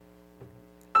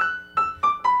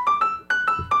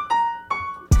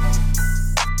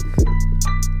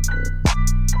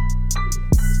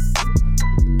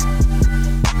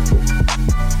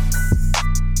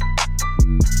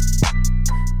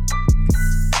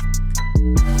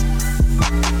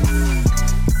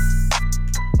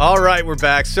All right, we're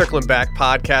back. Circling Back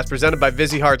podcast presented by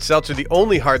Vizzy Hard Seltzer, the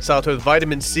only hard seltzer with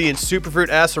vitamin C and superfruit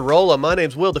acerola. My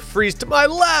name's Will DeFries. To my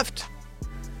left,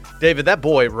 David, that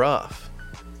boy rough.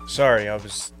 Sorry, I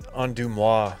was on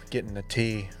Dumois getting a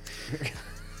tea.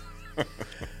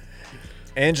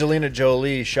 Angelina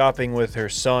Jolie shopping with her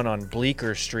son on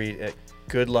Bleecker Street at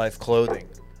Good Life Clothing.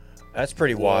 That's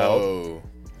pretty wild.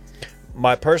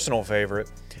 My personal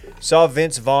favorite, saw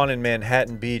Vince Vaughn in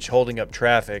Manhattan Beach holding up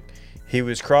traffic. He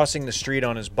was crossing the street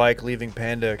on his bike leaving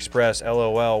Panda Express,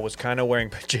 LOL, was wearing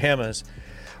pajamas,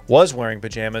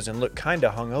 and looked kind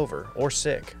of hungover or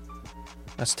sick.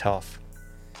 That's tough.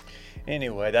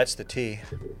 Anyway, that's the tea.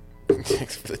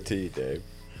 Thanks for the tea, Dave.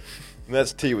 And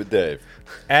that's Tea with Dave.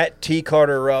 At T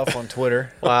Carter Ruff on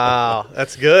Twitter. Wow,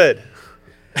 that's good.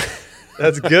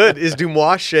 That's good. Is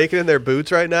Dumois shaking in their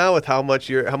boots right now with how much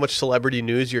celebrity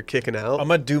news you're kicking out?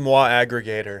 I'm a Dumois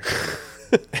aggregator.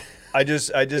 I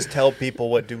just tell people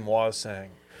what Dumois is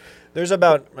saying. There's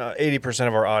about 80%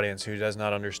 of our audience who does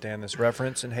not understand this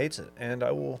reference and hates it, and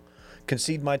I will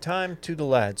concede my time to the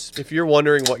lads. If you're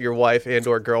wondering what your wife and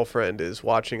or girlfriend is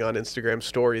watching on Instagram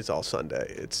stories all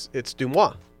Sunday, it's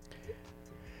Dumois.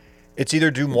 It's either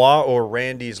Dumois or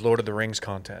Randy's Lord of the Rings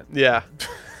content. Yeah.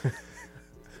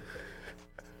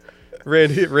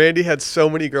 Randy had so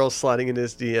many girls sliding in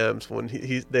his DMs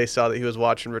when they saw that he was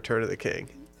watching Return of the King.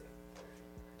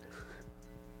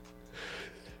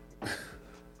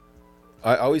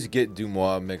 I always get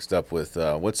Dumois mixed up with,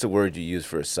 what's the word you use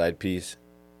for a side piece?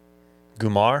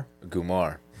 Gumar?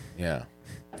 Gumar, yeah.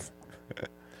 They're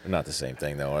not the same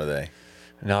thing, though, are they?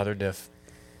 No, they're diff.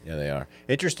 Yeah, they are.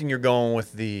 Interesting you're going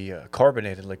with the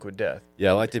carbonated liquid death.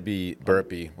 Yeah, I like to be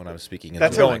burpy when I'm speaking.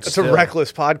 That's a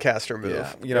reckless podcaster move.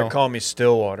 Yeah, They're calling me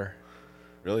Stillwater.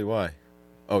 Really, why?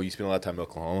 Oh, you spend a lot of time in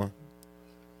Oklahoma?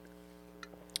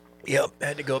 Yep,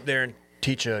 had to go up there and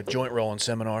teach a joint rolling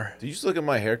seminar. Did you just look at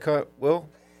my haircut, Will?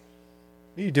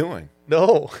 What are you doing?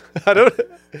 No, I don't.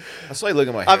 I saw you look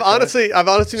at my haircut. I've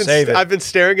honestly been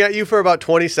staring at you for about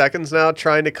 20 seconds now,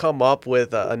 trying to come up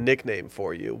with a nickname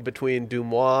for you between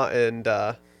Dumois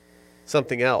and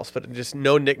something else, but just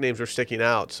no nicknames were sticking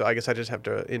out. So I guess I just have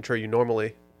to intro you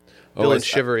normally. Dylan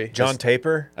Shivery. John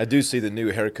Taper. I do see the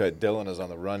new haircut. Dylan is on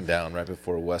the rundown right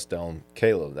before West Elm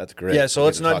Caleb. That's great. Yeah, so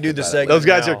let's not do the segment.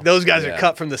 Those guys are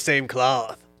cut from the same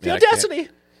cloth. The audacity.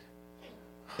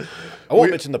 I won't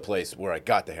mention the place where I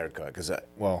got the haircut because, did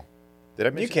I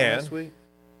mention it last week?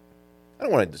 I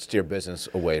don't want to steer business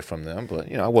away from them, but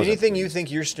I wasn't. Anything you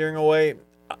think you're steering away,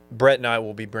 Brett and I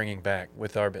will be bringing back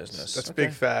with our business. That's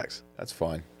big facts. That's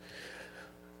fine.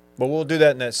 But we'll do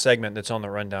that in that segment that's on the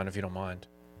rundown if you don't mind.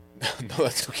 No,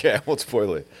 that's okay. I won't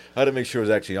spoil it. I had to make sure it was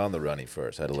actually on the runny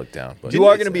first. I had to look down. But you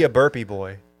are going to be a burpee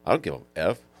boy. I don't give a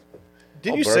F.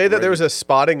 Didn't you say that there was a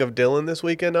spotting of Dylan this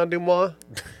weekend on Dumois?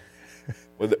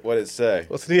 What did it say?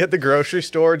 Wasn't he at the grocery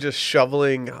store just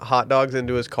shoveling hot dogs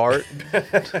into his cart?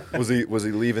 Was he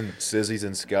leaving sizzies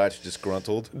and scotch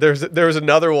disgruntled? There was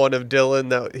another one of Dylan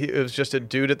that it was just a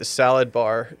dude at the salad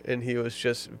bar, and he was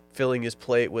just filling his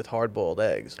plate with hard-boiled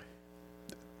eggs.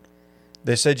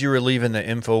 They said you were leaving the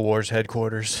InfoWars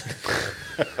headquarters.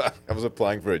 I was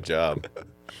applying for a job.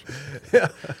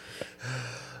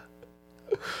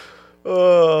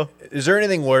 Is there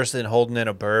anything worse than holding in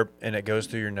a burp and it goes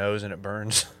through your nose and it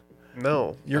burns?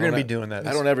 No. You're going to be doing that.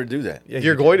 I don't ever do that. Yeah,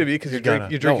 you're going to be because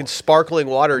you're drinking sparkling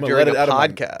water during a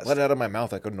podcast. Let it out of my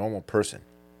mouth like a normal person.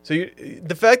 So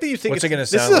the fact that you think What's it gonna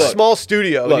this is sound a like? small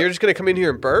studio and you're just going to come in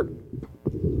here and burp?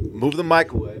 Move the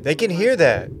mic away. They can hear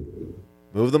that.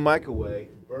 Move the mic away.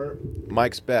 Burp.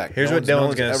 Mic's back. Here's what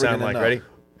Dylan's going to sound like. Ready?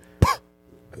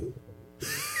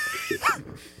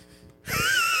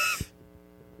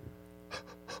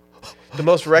 The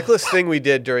most reckless thing we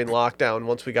did during lockdown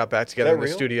once we got back together in the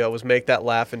real? studio was make that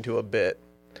laugh into a bit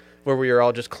where we were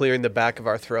all just clearing the back of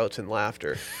our throats in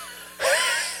laughter.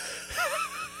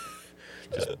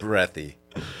 Just breathy.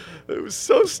 It was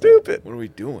so stupid. What are we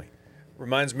doing?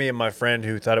 Reminds me of my friend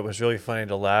who thought it was really funny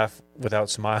to laugh without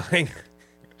smiling.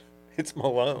 It's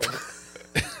Malone.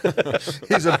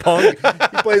 He's a punk.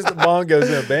 He plays the bongos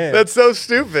in a band. That's so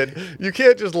stupid. You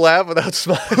can't just laugh without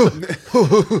smiling.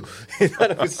 He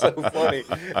thought it was so funny.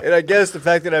 And I guess the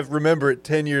fact that I remember it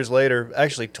 10 years later,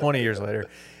 actually 20 years later,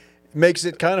 makes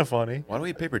it kind of funny. Why do we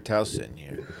have paper towels sitting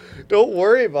here? Don't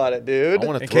worry about it, dude. I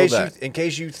want to throw that. In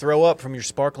case you throw up from your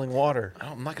sparkling water.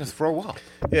 I'm not going to throw up.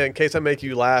 Yeah, in case I make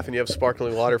you laugh and you have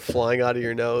sparkling water flying out of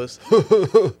your nose.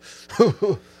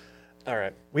 All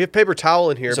right. We have paper towel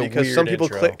in here It's a because some weird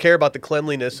people intro. care about the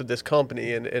cleanliness of this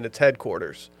company and its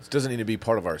headquarters. This doesn't need to be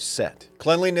part of our set.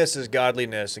 Cleanliness is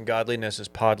godliness, and godliness is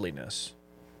podliness.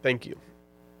 Thank you.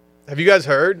 Have you guys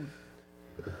heard?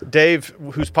 Dave,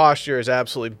 whose posture is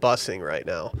absolutely bussing right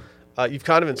now. You've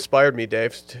kind of inspired me,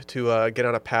 Dave, to get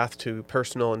on a path to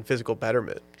personal and physical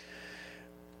betterment.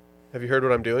 Have you heard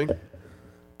what I'm doing?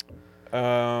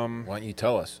 Why don't you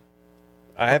tell us?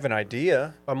 I have an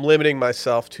idea. I'm limiting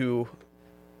myself to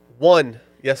one,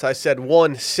 yes, I said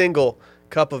one single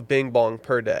cup of Bing Bong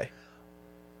per day.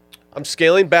 I'm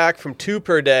scaling back from 2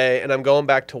 per day, and I'm going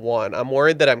back to 1. I'm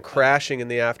worried that I'm crashing in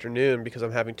the afternoon because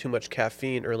I'm having too much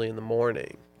caffeine early in the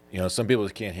morning. You know, some people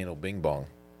just can't handle Bing Bong.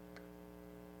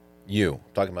 I'm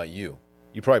talking about you.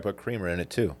 You probably put creamer in it,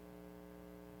 too.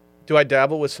 Do I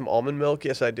dabble with some almond milk?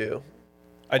 Yes, I do.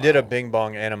 I did a Bing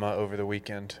Bong enema over the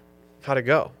weekend. How'd it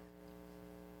go?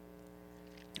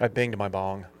 I binged my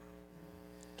bong.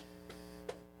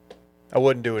 I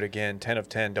wouldn't do it again. 10 of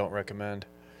 10, don't recommend.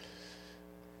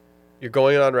 You're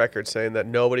going on record saying that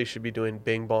nobody should be doing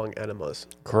Bing Bong enemas.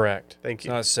 Correct. Thank you.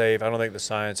 It's not safe. I don't think the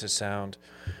science is sound.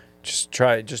 Just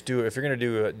do it. If you're going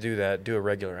to do that, do a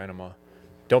regular enema.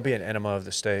 Don't be an enema of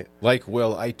the state. Like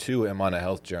Will, I too am on a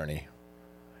health journey.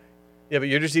 Yeah, but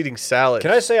you're just eating salad.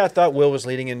 Can I say I thought Will was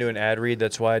leading into an ad read?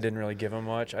 That's why I didn't really give him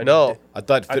much. I thought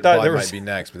FitBod might be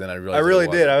next, but then I realized I really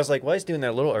did. I was like, why is he doing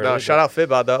that little early? No, shout out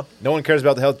FitBod, though. No one cares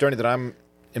about the health journey that I'm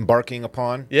embarking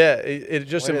upon. Yeah, it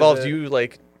just involves you,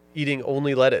 like, eating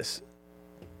only lettuce.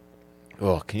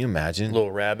 Oh, can you imagine?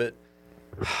 Little rabbit.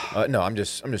 No, I'm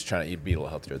just trying to be a little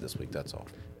healthier this week. That's all.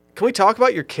 Can we talk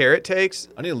about your carrot takes?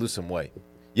 I need to lose some weight.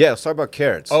 Yeah, let's talk about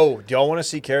carrots. Oh, do y'all want to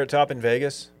see Carrot Top in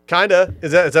Vegas? Kinda.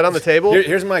 Is that on the table?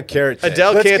 Here's my carrot take.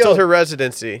 Adele canceled her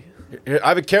residency. I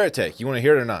have a carrot take. You want to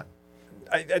hear it or not?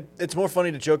 It's more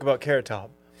funny to joke about Carrot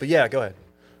Top. But yeah, go ahead.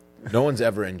 No one's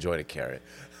ever enjoyed a carrot.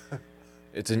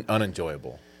 It's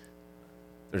unenjoyable.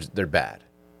 They're bad.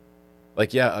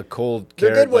 Like, yeah, a cold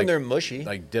carrot. They're good when they're mushy.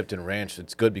 Like dipped in ranch.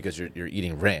 It's good because you're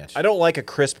eating ranch. I don't like a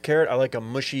crisp carrot. I like a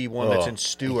mushy one that's in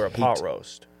stew or a pot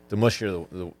roast. The mushier,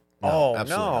 no,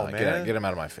 absolutely not. Man. Get them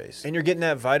out of my face. And you're getting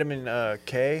that vitamin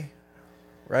K,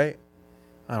 right?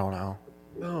 I don't know.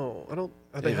 No, I don't.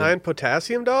 Are they high in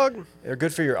potassium, dog? They're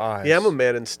good for your eyes. Yeah, I'm a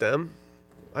man in STEM.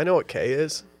 I know what K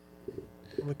is.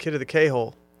 I'm a kid of the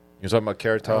K-hole. You're talking about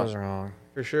Carrot Top? I was wrong.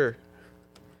 For sure.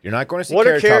 You're not going to see What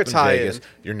are Carrot Top carrots in Vegas.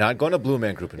 You're not going to Blue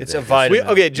Man Group in It's Vegas. a vitamin.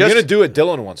 Okay, You're going to do what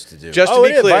Dylan wants to do. Just to be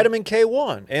clear, vitamin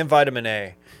K1 and vitamin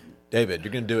A. David,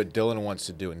 you're going to do what Dylan wants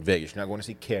to do in Vegas. You're not going to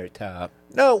see Carrot Top.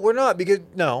 No, we're not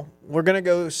we're going to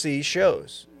go see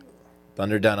shows.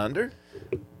 Thunder Down Under?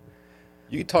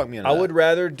 You can talk me into I that. would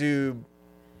rather do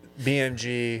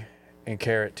BMG and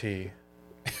Carrot Tea.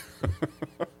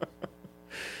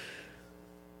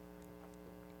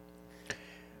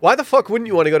 why the fuck wouldn't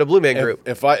you want to go to Blue Man Group?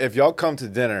 If y'all come to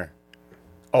dinner,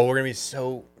 Oh, we're going to be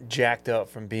so jacked up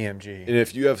from BMG. and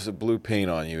if you have some blue paint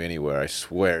on you anywhere, I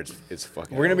swear it's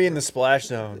fucking. We're going to be in the splash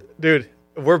zone. Dude,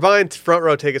 we're buying front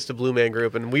row tickets to Blue Man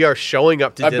Group, and we are showing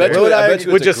up to I dinner bet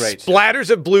you with it's a just great splatters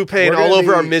of blue paint We're all gonna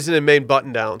over our be- mizzen and main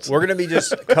button downs. We're going to be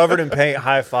just covered in paint,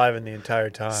 high-fiving the entire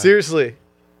time. Seriously,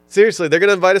 they're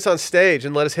gonna invite us on stage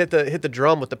and let us hit the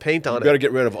drum with the paint on You it. got to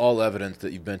get rid of all evidence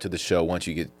that you've been to the show once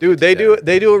you get. Dude, they there.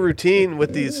 do a routine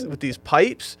with these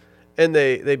pipes, and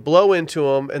they blow into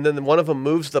them, and then one of them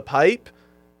moves the pipe,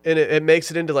 and it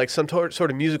makes it into like some sort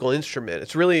of musical instrument.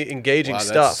 It's really engaging Wow,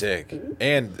 stuff. that's sick.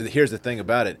 And here's the thing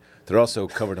about it: they're also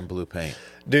covered in blue paint.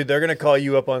 Dude, they're going to call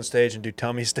you up on stage and do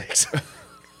tummy sticks.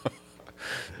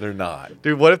 They're not.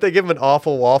 Dude, what if they give them an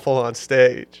awful waffle on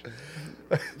stage?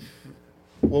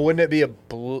 Well, wouldn't it be a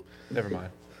blue... Never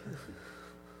mind.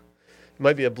 It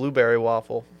might be a blueberry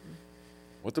waffle.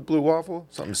 What's the blue waffle?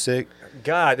 Something sick.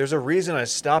 God, there's a reason I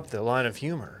stopped the line of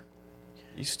humor.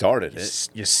 You started it.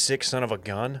 You sick son of a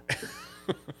gun.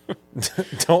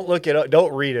 Don't look it up.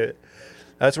 Don't read it.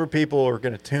 That's where people are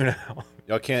going to tune out.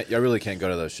 Y'all really can't go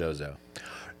to those shows though.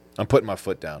 I'm putting my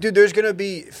foot down. Dude, there's going to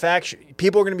be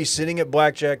people are going to be sitting at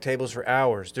blackjack tables for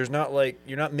hours. There's not like,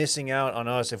 you're not missing out on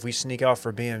us if we sneak off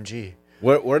for BMG.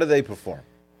 Where do they perform?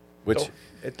 Which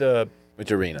At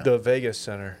which arena? the Vegas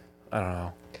Center. I don't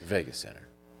know. Vegas Center.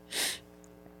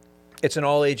 It's an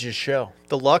all ages show.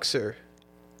 The Luxor.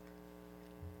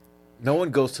 No one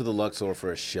goes to the Luxor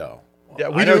for a show. Yeah,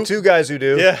 I know 2 guys who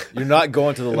do. Yeah. You're not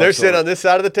going to the And Luxor. they're sitting on this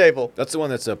side of the table. That's the one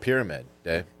that's a pyramid,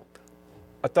 Dave.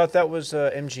 I thought that was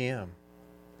MGM.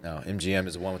 No, MGM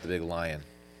is the one with the big lion.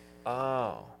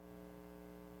 Oh.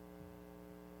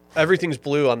 Everything's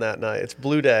blue on that night. It's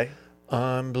blue day.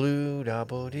 I'm blue, da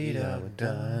bo dee da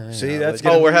da. See, that's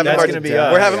gonna we're having that's gonna be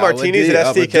us. we're having martinis at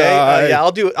I would STK. die. Yeah,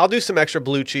 I'll do some extra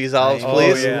blue cheese olives, Oh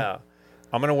please. yeah.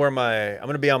 I'm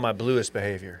gonna be on my bluest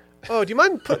behavior. Oh, do you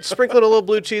mind sprinkling a little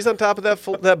blue cheese on top of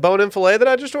that bone-in fillet that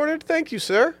I just ordered? Thank you,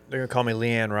 sir. They're gonna call me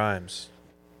Leanne Rhymes.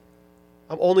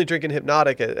 I'm only drinking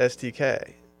Hypnotic at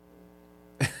STK.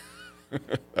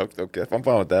 Okay, I'm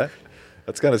fine with that.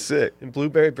 That's kind of sick. And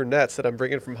blueberry brunettes that I'm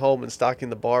bringing from home and stocking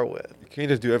the bar with. You can't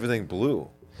just do everything blue.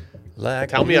 Like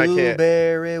Tell me I can't.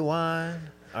 Blueberry wine.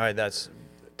 All right, that's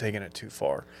taking it too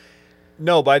far.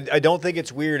 No, but I don't think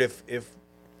it's weird if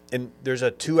there's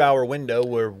a 2-hour window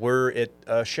where we're at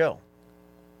a show.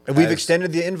 And we've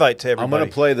extended the invite to everybody. I'm going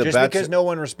to play the Just because no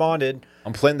one responded.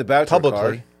 I'm playing the Bachelor publicly.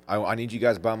 card. I need you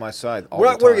guys by my side.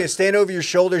 We're going to stand over your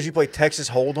shoulders. You play Texas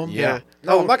Hold'em. Yeah.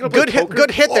 No, I'm not going to play poker.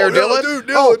 Good hit there, Dylan. Dude.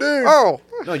 Oh.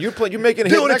 No, you're making a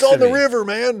hit Dylan, next it's on to the me. river,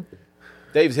 man.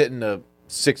 Dave's hitting a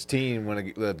 16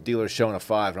 when the dealer's showing a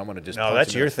 5, and I'm going to just No, punch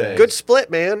that's him in your the thing. face. Good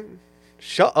split, man.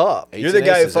 Shut up. Eights You're the and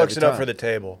guy who aces fucks every it up time. for the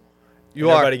table. You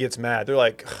are. Everybody gets mad. They're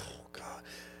like, oh, God.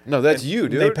 No, that's you,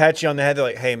 dude. They pat you on the head. They're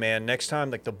like, hey, man, next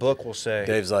time, like the book will say.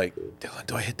 Dave's like, Dylan,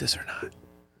 do I hit this or not?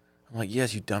 I'm like,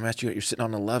 yes, you dumbass. You're sitting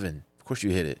on 11. Of course you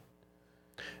hit it.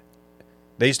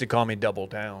 They used to call me Double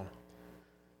Down.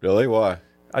 Really? Why?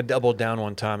 I doubled down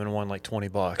one time and won like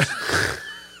 $20.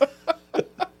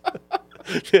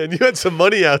 Man, you had some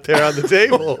money out there on the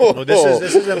table. No,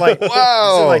 this isn't like This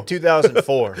is like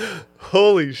 2004.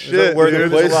 Holy shit, Where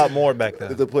dude. there was a lot more back then.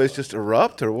 Did the place just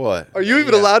erupt or what? Are you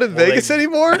even allowed in Well, Vegas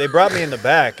anymore? They brought me in the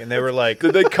back and they were like,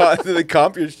 Did they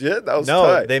comp your shit? That was no,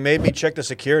 tight. they made me check the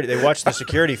security. They watched the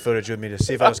security footage with me to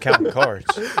see if I was counting cards.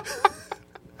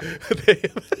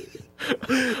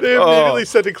 They immediately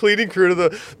sent a cleaning crew to the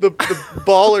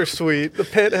baller suite, the Yo,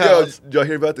 penthouse. did y'all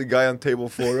hear about the guy on table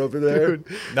 4 over there?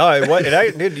 No,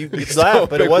 dude, you He's laugh,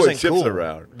 but throwing it wasn't chips cool.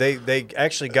 around. They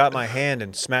actually got my hand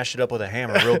and smashed it up with a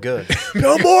hammer real good.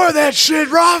 No more of that shit,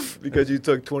 Ruff. Because you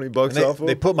took $20 And off him?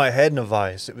 they put my head in a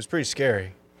vice. It was pretty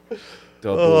scary.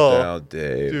 Double down,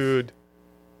 Dave. Dude.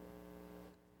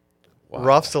 Wow.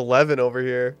 Ruff's 11 over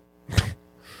here.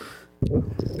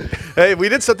 Hey, we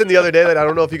did something the other day that I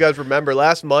don't know if you guys remember.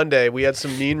 Last Monday, we had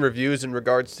some mean reviews in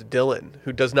regards to Dylan,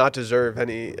 who does not deserve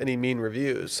any mean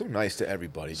reviews. So nice to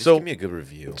everybody. Just So- give me a good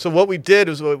review. So what we did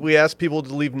was we asked people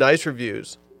to leave nice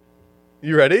reviews.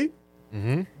 You ready?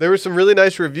 Mm-hmm. There were some really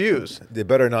nice reviews. They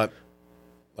better not,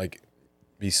 like,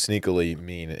 be sneakily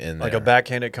mean in there. Like a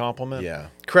backhanded compliment. Yeah.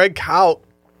 Craig Kaut,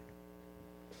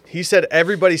 he said,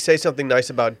 everybody say something nice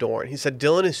about Dorn. He said,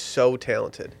 Dylan is so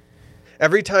talented.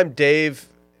 Every time Dave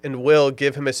and Will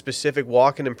give him a specific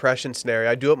walk-in impression scenario,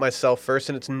 I do it myself first,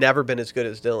 and it's never been as good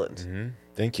as Dylan's. Mm-hmm.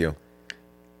 Thank you. I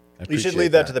You should appreciate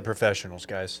leave that to the professionals,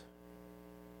 guys.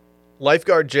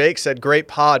 Lifeguard Jake said, great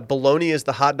pod. Bologna is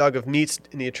the hot dog of meats,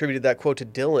 and he attributed that quote to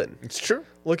Dylan. It's true.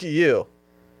 Look at you.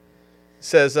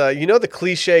 Says, you know the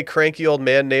cliche cranky old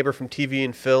man neighbor from TV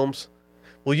and films?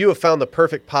 Well, you have found the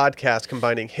perfect podcast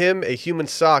combining him, a human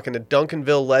sock, and a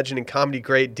Duncanville legend and comedy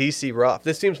great DC Ruff.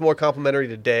 This seems more complimentary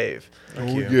to Dave.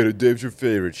 Thank you. Get it. Dave's your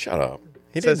favorite. Shut up.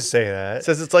 He didn't say that.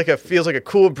 Says it's feels like a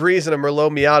cool breeze and a Merlot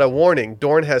Miata warning.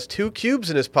 Dorn has 2 cubes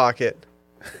in his pocket.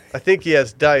 I think he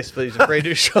has dice, but he's afraid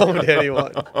to show them to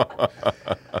anyone.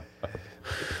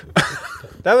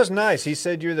 That was nice. He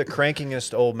said you're the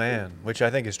crankingest old man, which I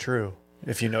think is true,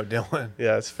 if you know Dylan.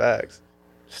 Yeah, it's facts.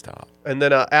 Stop. And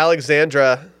then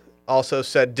Alexandra also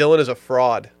said Dylan is a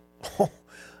fraud.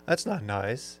 That's not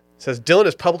nice. Says Dylan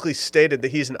has publicly stated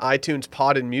that he's an iTunes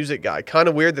pod and music guy. Kind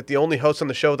of weird that the only host on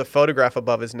the show with a photograph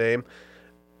above his name.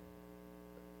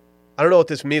 I don't know what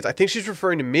this means. I think she's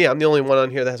referring to me. I'm the only one on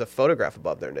here that has a photograph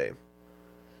above their name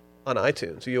on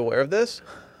iTunes. Are you aware of this?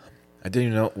 I didn't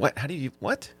even know. What? How do you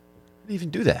even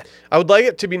do that? I would like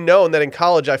it to be known that in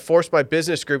college, I forced my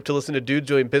business group to listen to dudes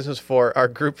doing business for our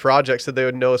group project so they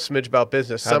would know a smidge about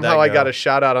business. How'd Somehow that I go? got a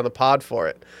shout out on the pod for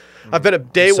it. I've been a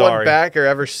day one sorry. backer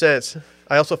ever since.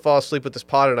 I also fall asleep with this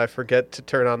pod and I forget to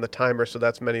turn on the timer, so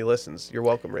that's many listens. You're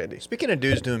welcome, Randy. Speaking of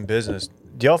dudes doing business,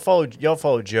 do y'all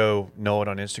follow Joe Know It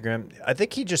on Instagram? I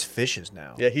think he just fishes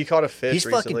now. Yeah, he caught a fish He's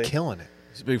recently. fucking killing it.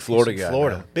 He's a big Florida He's guy. from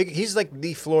Florida. man. Big. He's like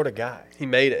the Florida guy. He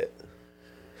made it.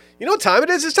 You know what time it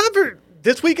is? It's time for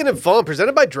This Weekend in Fun,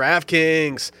 presented by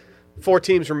DraftKings. 4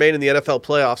 teams remain in the NFL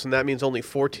playoffs, and that means only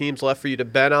 4 teams left for you to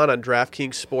bet on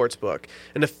DraftKings Sportsbook,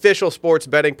 an official sports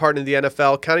betting partner of the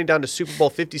NFL. Counting down to Super Bowl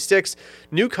 56,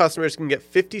 new customers can get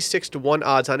 56-1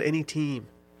 odds on any team.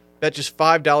 Bet just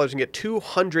 $5 and get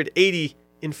 $280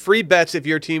 in free bets if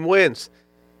your team wins.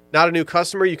 Not a new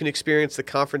customer, you can experience the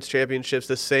conference championships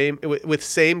with same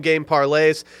game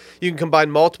parlays. You can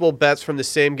combine multiple bets from the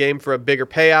same game for a bigger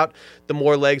payout. The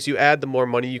more legs you add, the more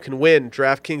money you can win.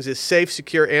 DraftKings is safe,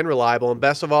 secure, and reliable. And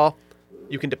best of all,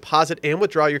 you can deposit and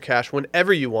withdraw your cash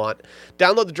whenever you want.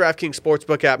 Download the DraftKings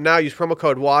Sportsbook app now. Use promo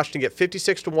code WASH to get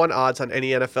 56-1 odds on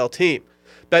any NFL team.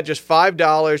 Bet just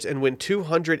 $5 and win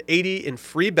 $280 in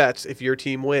free bets if your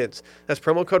team wins. That's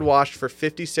promo code WASHED for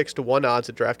 56-1 odds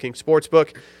at DraftKings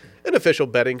Sportsbook, an official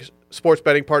sports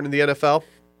betting partner in the NFL.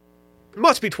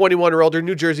 Must be 21 or older.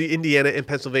 New Jersey, Indiana, and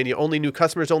Pennsylvania only. New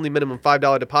customers only. Minimum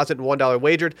 $5 deposit and $1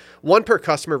 wagered. One per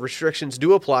customer. Restrictions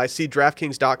do apply. See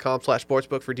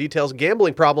DraftKings.com/sportsbook for details.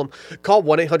 Gambling problem? Call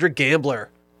 1-800-GAMBLER.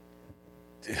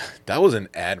 That was an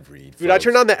ad read, Dude, I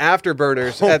turned on the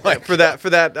afterburners for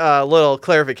that little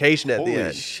clarification at the end.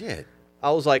 Holy shit.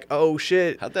 I was like, oh,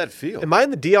 shit. How'd that feel? Am I in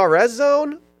the DRS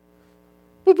zone?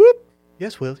 Boop, boop.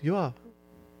 Yes, Will, you are.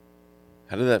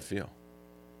 How did that feel?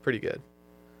 Pretty good.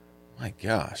 My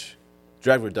gosh.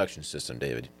 Drag reduction system,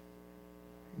 David.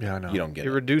 Yeah, I know. You don't get it.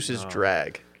 It reduces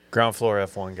drag. Ground floor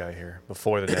F1 guy here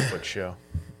before the Netflix show.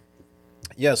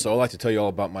 Yeah, so I'd like to tell you all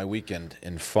about my weekend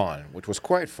in fun, which was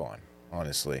quite fun,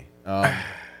 honestly.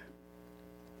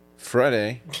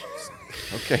 Friday.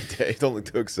 Okay, Dave, don't look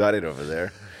too excited over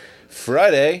there.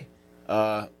 Friday,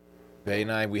 Bay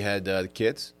and I, we had the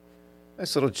kids.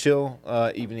 Nice little chill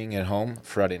evening at home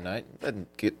Friday night. Didn't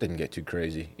get too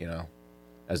crazy,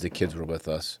 as the kids were with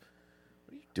us.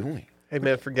 What are you doing? Hey,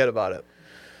 man, forget about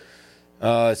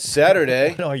it.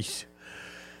 Saturday. Nice.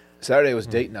 Saturday was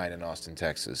date night in Austin,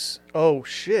 Texas. Oh,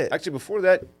 shit. Actually, before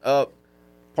that,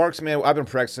 Parks, man, I've been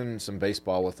practicing some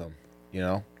baseball with him.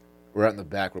 We're out in the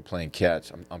back. We're playing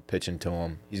catch. I'm pitching to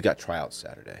him. He's got tryouts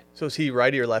Saturday. So is he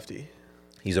righty or lefty?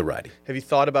 He's a righty. Have you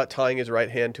thought about tying his right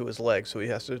hand to his leg so he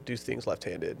has to do things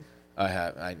left-handed?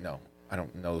 I know. I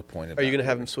don't know the point of Are you going to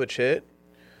have him switch hit?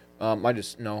 I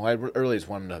really just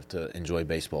want him to enjoy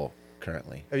baseball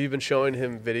currently. Have you been showing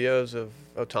him videos of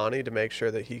Ohtani to make sure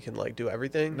that he can, do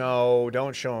everything? No,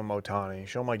 don't show him Ohtani.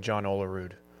 Show him John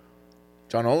Olerud.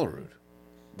 John Olerud.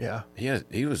 Yeah. He had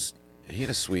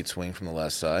a sweet swing from the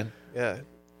left side. Yeah.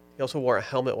 He also wore a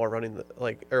helmet while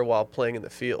while playing in the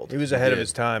field. He was ahead of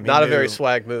his time. Not a very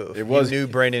swag move. He knew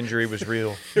brain injury was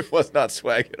real. It was not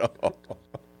swag at all.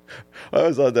 I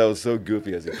always thought that was so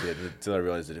goofy as a kid until I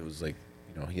realized that it was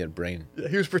he had brain.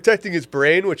 He was protecting his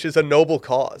brain, which is a noble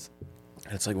cause.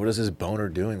 And it's what is this boner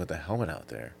doing with the helmet out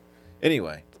there?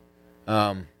 Anyway,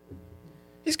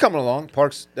 he's coming along.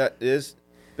 Parks, that is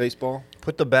baseball.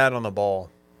 Put the bat on the ball.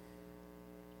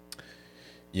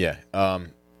 Yeah.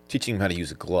 Teaching him how to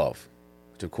use a glove,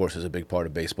 which, of course, is a big part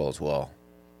of baseball as well.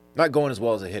 Not going as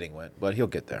well as the hitting went, but he'll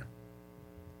get there.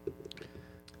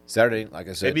 Saturday, like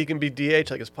I said. Maybe he can be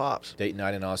DH like his pops. Date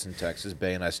night in Austin, Texas.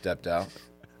 Bay and I stepped out.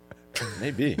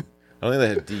 Maybe. I don't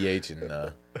think they had DH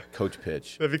and coach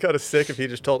pitch. That'd be kind of sick if he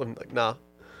just told him, nah.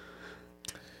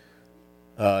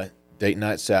 Date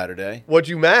night Saturday. What'd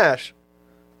you mash?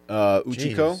 Uchiko.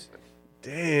 Jeez.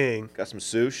 Dang. Got some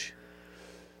sushi.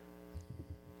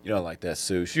 You don't like that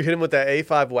sushi. Did you hit him with that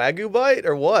A5 Wagyu bite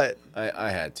or what? I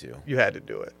had to. You had to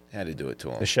do it. Had to do it to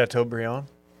him. The Chateaubriand?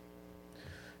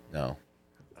 No.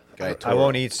 I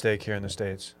won't eat steak here in the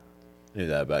States. Knew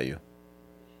that about you.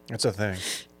 It's a thing.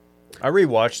 I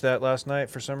rewatched that last night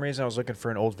for some reason. I was looking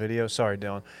for an old video. Sorry,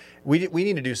 Dylan. We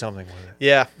need to do something with it.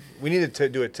 Yeah. We need to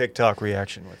do a TikTok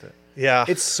reaction with it. Yeah.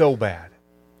 It's so bad.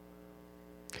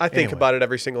 I think Anyway. about it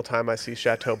every single time I see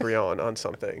Chateaubriand on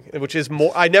something, which is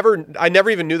more. I never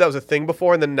even knew that was a thing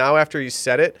before, and then now after you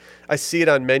said it, I see it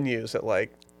on menus at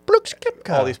Brooks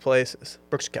Koepka. all these places.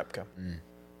 Brooks Koepka.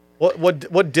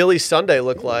 What Dilly Sunday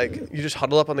look like? You just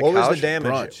huddle up on the couch. What was the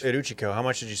damage brunch. at Uchiko? How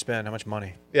much did you spend? How much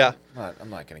money? Yeah, I'm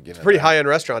not going to give it. pretty high end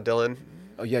restaurant, Dylan.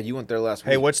 Oh, yeah, you went there last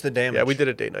week. Hey, what's the damage? Yeah, we did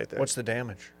a date night there. What's the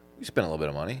damage? We spent a little bit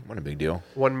of money. Wasn't a big deal.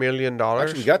 $1 million?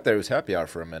 Actually, we got there. It was happy hour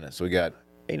for a minute. So I got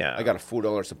a $4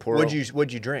 Sapporo.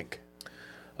 What'd you drink?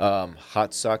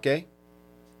 Hot sake,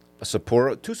 a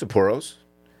Sapporo, 2 Sapporos,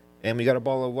 and we got a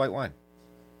bottle of white wine.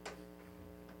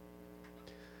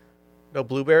 No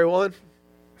blueberry one.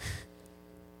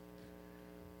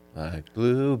 Like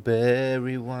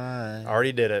blueberry wine.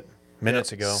 Already did it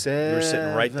minutes ago. You were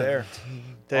sitting right there.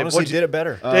 Dave, Honestly, did it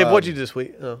better. Dave, what'd you do this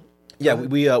week? Oh. Yeah,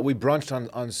 we brunched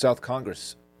on South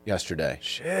Congress yesterday.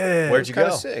 Shit. Where'd you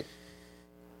Kinda go? sick.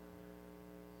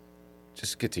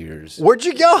 Just get to yours. Where'd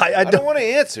you go? I I don't want to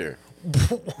answer.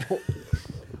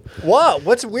 What?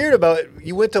 What's weird about it?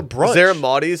 You went to brunch. Is there a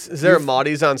Maudie's? Is there a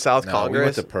Maudie's on South No, we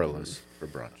went Congress? to Perla's for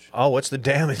brunch, Oh, what's the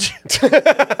damage?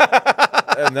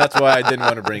 and that's why I didn't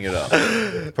want to bring it up.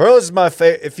 Pearl's is my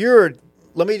favorite.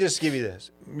 Let me just give you this.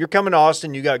 You're coming to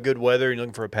Austin, you got good weather, you're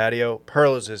looking for a patio.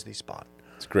 Pearl's is the spot.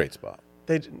 It's a great spot.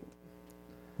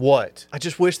 What? I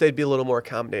just wish they'd be a little more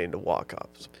accommodating to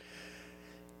walk-ups.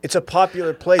 It's a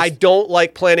popular place. I don't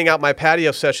like planning out my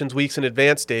patio sessions weeks in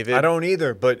advance, David. I don't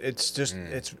either, but it's just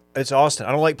it's Austin.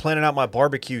 I don't like planning out my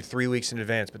barbecue 3 weeks in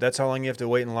advance, but that's how long you have to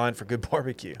wait in line for good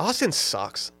barbecue. Austin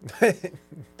sucks.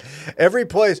 Every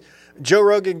place, Joe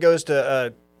Rogan goes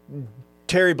to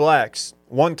Terry Black's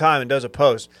one time and does a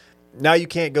post. Now you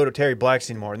can't go to Terry Black's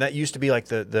anymore, and that used to be like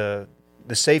the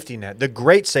safety net, the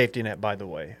great safety net, by the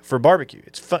way, for barbecue.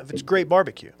 It's fun. It's great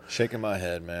barbecue. Shaking my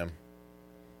head, man.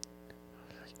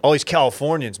 All these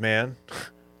Californians, man.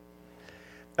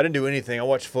 I didn't do anything. I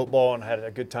watched football and had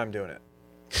a good time doing it.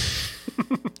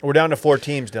 We're down to 4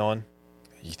 teams, Dylan.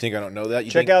 You think I don't know that?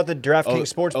 Check out the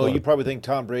DraftKings Sportsbook. Oh, you probably think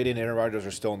Tom Brady and Aaron Rodgers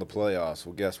are still in the playoffs.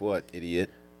 Well, guess what,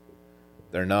 idiot?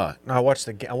 They're not. No, I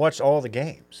watched all the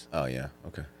games. Oh, yeah.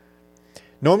 Okay.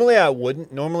 Normally I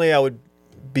wouldn't. Normally I would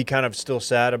be kind of still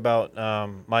sad about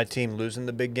my team losing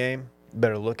the big game.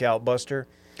 Better look out, Buster.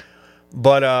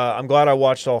 But I'm glad I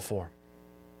watched all 4.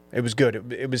 It was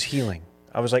good. It was healing.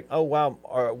 I was like, oh, wow,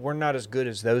 we're not as good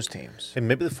as those teams. Hey,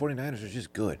 maybe the 49ers are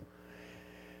just good.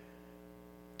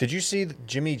 Did you see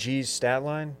Jimmy G's stat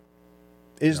line?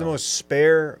 It is the most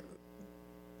spare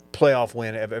playoff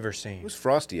win I've ever seen. It was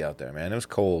frosty out there, man. It was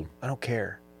cold. I don't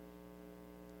care.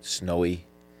 Snowy.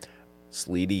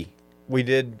 Sleety. We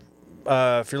did,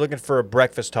 if you're looking for a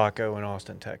breakfast taco in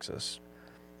Austin, Texas.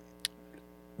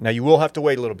 Now, you will have to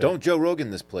wait a little bit. Don't Joe Rogan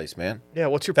this place, man. Yeah,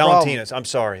 what's your Valentina's, problem? I'm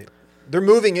sorry. They're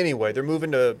moving anyway. They're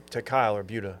moving to Kyle or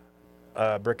Buda,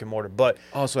 brick and mortar. But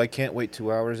Also, I can't wait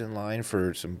 2 hours in line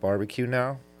for some barbecue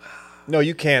now. no,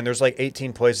 you can. There's like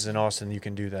 18 places in Austin you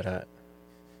can do that at.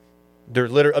 They're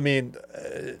literally, I mean,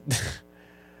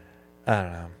 I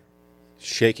don't know.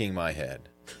 Shaking my head.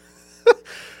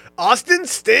 Austin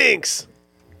stinks.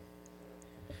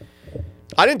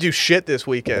 I didn't do shit this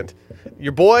weekend.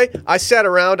 Your boy, I sat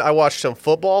around. I watched some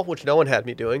football, which no one had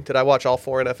me doing. Did I watch all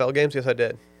 4 NFL games? Yes, I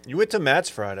did. You went to Matt's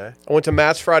Friday. I went to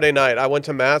Matt's Friday night. I went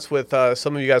to Matt's with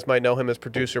some of you guys might know him as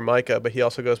producer Micah, but he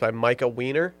also goes by Micah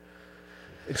Wiener.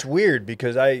 It's weird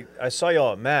because I saw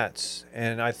y'all at Matt's,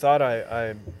 and I thought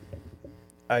I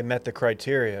met the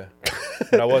criteria,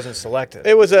 but I wasn't selected.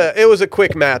 It was a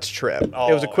quick Matt's trip. It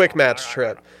was a Oh, quick Matt's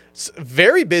trip.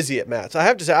 Very busy at Matt's. I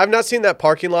have to say, I've not seen that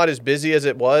parking lot as busy as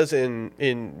it was in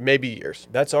maybe years.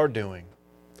 That's our doing.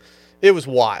 It was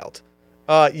wild.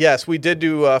 Yes, we did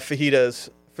do fajitas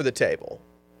for the table.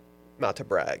 Not to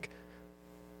brag.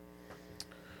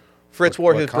 Fritz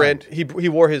wore his kind? he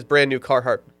wore his brand new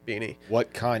Carhartt beanie.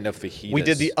 What kind of fajitas? We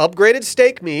did the upgraded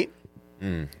steak meat,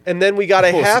 and then we got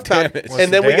a What's half the pound, damage?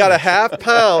 and then we got a half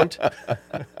pound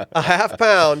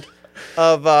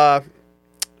of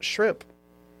shrimp.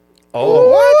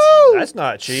 Oh, Woo! that's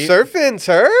not cheap. Surf and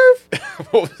serve.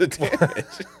 What was the damage?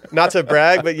 Not to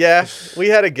brag, but yeah, we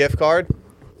had a gift card.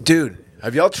 Dude,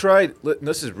 have y'all tried?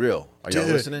 This is real. Are y'all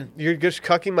Dude, listening? You're just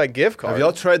cucking my gift card. Have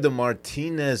y'all tried the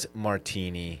Martinez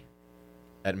Martini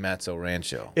at Matt's El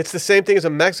Rancho? It's the same thing as a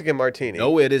Mexican martini.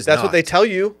 No, it is That's not. what they tell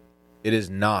you. It is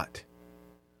not.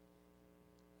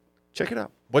 Check it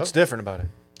out. What's different about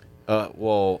it?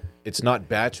 Well, it's not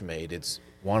batch made. It's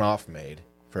one-off made.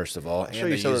 First of all, I'll show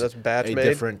you something that's batch a made.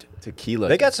 different tequila.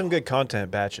 They got some good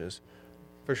content batches.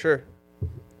 For sure.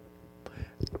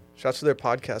 Shouts to their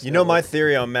podcast. You know my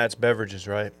theory on Matt's beverages,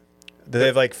 right? They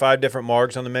have like 5 different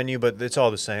margs on the menu, but it's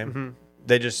all the same. Mm-hmm.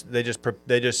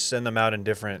 They just send them out in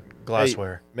different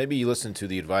glassware. Hey, maybe you listen to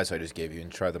the advice I just gave you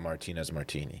and try the Martinez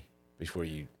Martini before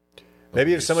you.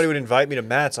 Maybe if somebody would invite me to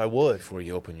Matt's, I would. Before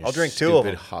you open your I'll drink 2 of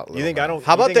them. hot You think I don't?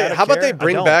 How you about think I they? don't How about care? they I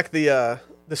bring don't. back the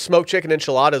smoked chicken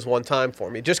enchiladas one time for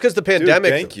me? Just because the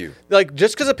pandemic. thank you. Like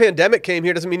just because a pandemic came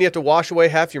here doesn't mean you have to wash away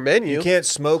half your menu. You can't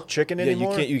smoke chicken Yeah,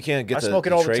 anymore. you can't get I the, smoke it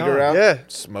the all the Traeger time. out. Yeah.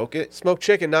 Smoke it. Smoke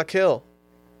chicken, not kill.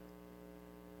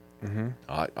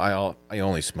 I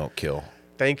only smoke kill.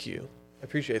 Thank you. I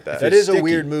appreciate that. That it's is a sticky.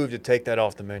 weird move to take that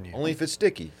off the menu. Only if it's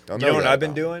sticky. You know what I've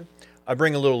been doing? I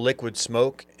bring a little liquid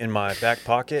smoke in my back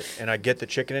pocket, and I get the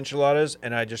chicken enchiladas,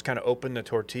 and I just kind of open the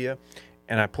tortilla,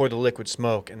 and I pour the liquid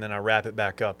smoke, and then I wrap it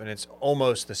back up, and it's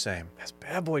almost the same. That's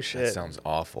bad boy That shit. sounds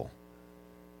awful.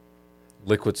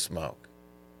 Liquid smoke.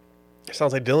 It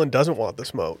sounds like Dylan doesn't want the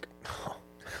smoke.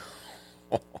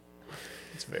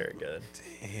 It's very good.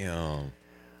 Damn.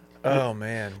 Oh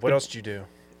man, what else did you do?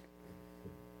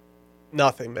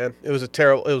 Nothing, man. It was a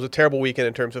terrible weekend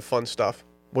in terms of fun stuff.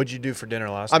 What'd you do for dinner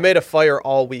last I night? made a fire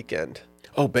all weekend.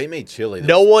 Oh, Bay made chili.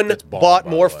 No one That's bomb, bought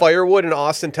by more the way. firewood in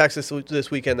Austin, Texas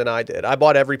this weekend than I did. I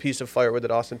bought every piece of firewood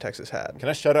that Austin, Texas had. Can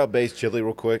I shout out Bay's chili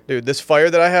real quick? Dude, this fire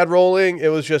that I had rolling, it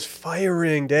was just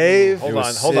firing, Dave. Hold It on,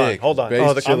 was hold on, sick. hold on. Bay's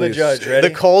I'm the chili is judge. sick. Ready?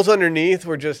 The coals underneath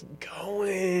were just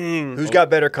going. Who's got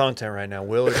better content right now,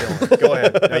 Will or Dylan? Go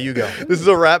ahead. Now you go. This is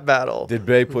a rap battle. Did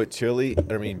Bay put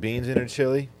beans in her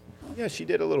chili? Yeah, she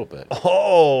did a little bit.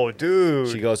 Oh, dude.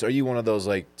 She goes, "Are you one of those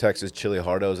like Texas chili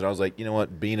hardos?" And I was like, "You know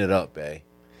what? Bean it up, Bay.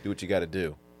 Do what you got to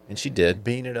do." And she did.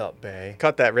 Bean it up, Bay.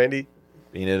 Cut that, Randy.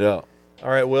 Bean it up. All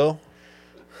right, Will.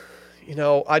 You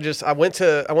know, I went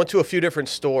to a few different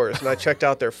stores and I checked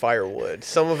out their firewood.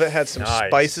 Some of it had some Nice.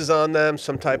 spices on them,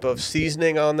 some type of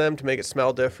seasoning on them to make it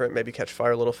smell different, maybe catch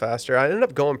fire a little faster. I ended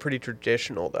up going pretty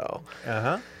traditional though.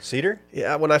 Cedar?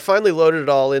 Yeah, when I finally loaded it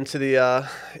all into the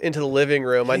living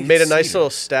room, I Hey, made a nice cedar. little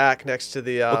stack next to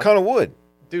the. What kind of wood?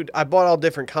 Dude, I bought all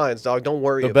different kinds, dog. Don't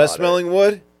worry The about best it. smelling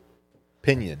wood?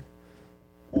 Pinion.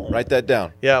 Write that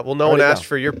down. Yeah, well, no Write one it asked down.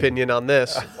 for your opinion on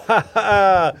this.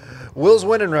 Will's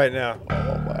winning right now.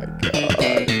 Oh my god.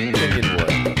 Pinion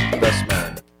wood. Best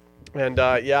smelling. And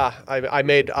yeah, I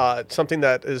made something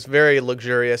that is very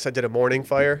luxurious. I did a morning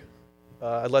fire.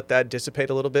 I let that dissipate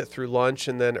a little bit through lunch,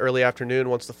 and then early afternoon,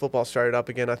 once the football started up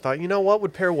again, I thought, you know what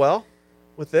would pair well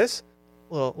with this?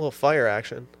 Little fire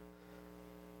action.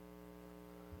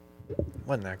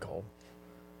 Wasn't that cold?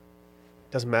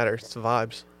 Doesn't matter. It's the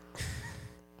vibes.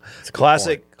 It's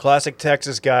classic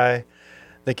Texas guy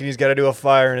thinking he's got to do a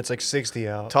fire and it's like 60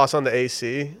 out. Toss on the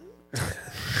AC.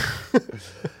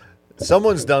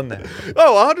 Someone's done that.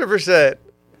 Oh, 100%.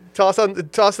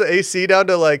 Toss the AC down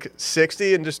to like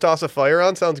 60 and just toss a fire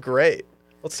on. Sounds great.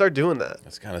 Let's start doing that.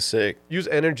 That's kind of sick. Use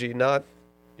energy, not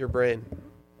your brain.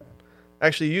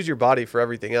 Actually, use your body for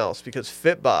everything else because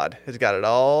Fitbod has got it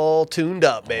all tuned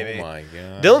up, baby. Oh my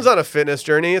god. Dylan's on a fitness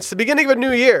journey. It's the beginning of a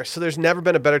new year, so there's never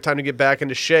been a better time to get back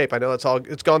into shape. I know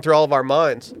it's gone through all of our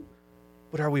minds.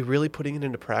 But are we really putting it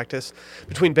into practice?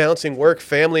 Between balancing work,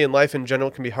 family, and life in general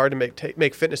can be hard to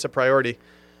make fitness a priority.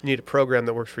 You need a program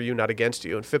that works for you, not against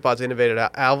you. And Fitbod's innovative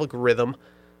algorithm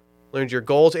learns your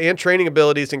goals and training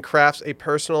abilities and crafts a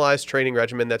personalized training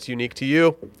regimen that's unique to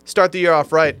you. Start the year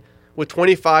off right with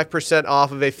 25%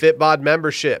 off of a Fitbod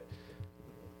membership.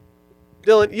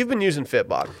 Dylan, you've been using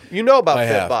Fitbod. You know about I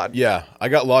Fitbod. have. Yeah, I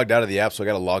got logged out of the app, so I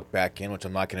got to log back in, which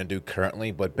I'm not going to do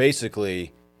currently. But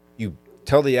basically, you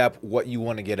tell the app what you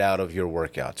want to get out of your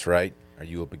workouts, right? Are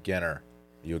you a beginner?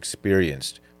 Are you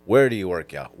experienced? Where do you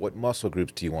work out? What muscle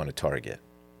groups do you want to target?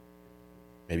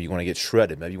 Maybe you want to get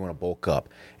shredded. Maybe you want to bulk up.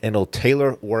 And it'll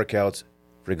tailor workouts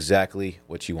for exactly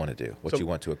what you want to do, what you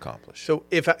want to accomplish. So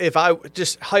if I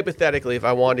just hypothetically, if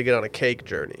I wanted to get on a cake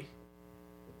journey,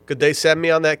 could they send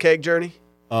me on that cake journey?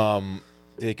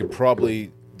 They could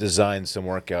probably design some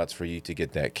workouts for you to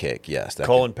get that kick. Yes, that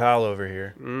Colin Powell over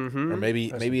here. or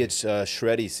maybe it's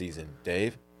shreddy season,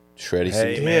 Dave. Shreddy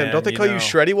Hey, season. Man, man, don't they you call you know.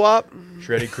 Shreddy Wop?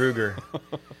 Shreddy Krueger.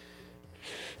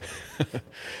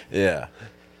 Yeah.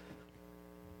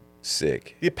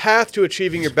 Sick. The path to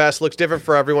achieving your best looks different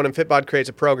for everyone, and Fitbod creates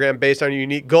a program based on your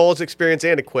unique goals, experience,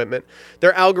 and equipment.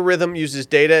 Their algorithm uses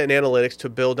data and analytics to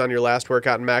build on your last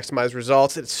workout and maximize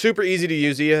results. It's super easy to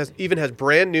use. It even has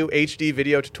brand new HD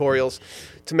video tutorials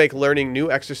to make learning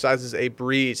new exercises a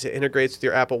breeze. It integrates with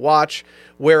your Apple Watch,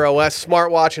 Wear OS,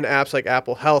 smartwatch, and apps like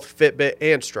Apple Health, Fitbit,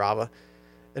 and Strava.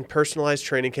 And personalized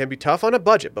training can be tough on a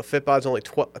budget, but Fitbod's only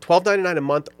 $12.99 a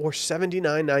month or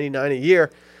 $79.99 a year.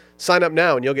 Sign up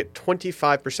now and you'll get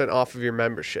 25% off of your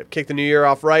membership. Kick the new year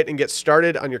off right and get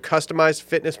started on your customized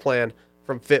fitness plan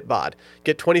from Fitbod.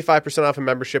 Get 25% off a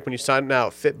membership when you sign up now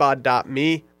at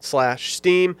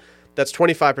fitbod.me/steam. That's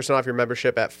 25% off your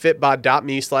membership at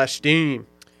fitbod.me/steam.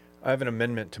 I have an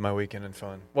amendment to my weekend and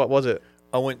fun. What was it?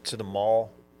 I went to the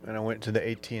mall and I went to the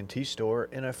AT&T store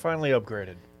and I finally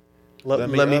upgraded.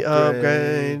 Let me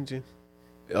upgrade you.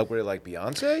 Upgrade like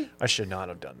Beyonce? I should not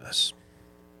have done this.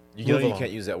 You know Move you along.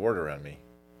 can't use that word around me.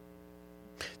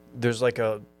 There's like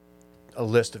a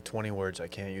list of 20 words I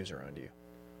can't use around you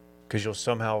because you'll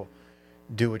somehow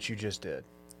do what you just did.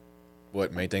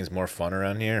 What, made things more fun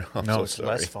around here? I'm No, so it's sorry.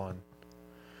 less fun.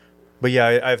 But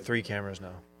yeah, I have 3 cameras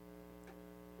now.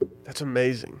 That's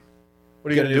amazing.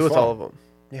 What are You you got going a to do new with phone. all of them?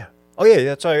 Yeah. Oh yeah,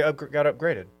 that's why I got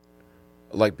upgraded.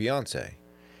 Like Beyonce.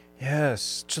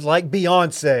 Yes, just like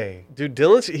Beyonce. Dude,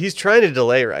 he's trying to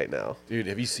delay right now. Dude,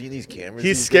 have you seen these cameras?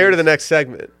 He's these scared of days? the next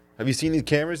segment. Have you seen these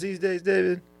cameras these days,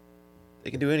 David?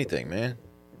 They can do anything, man.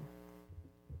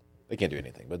 They can't do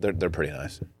anything, but they're pretty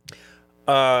nice.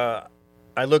 I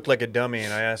looked like a dummy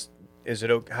and I asked,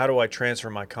 how do I transfer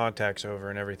my contacts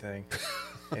over and everything?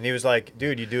 And he was like,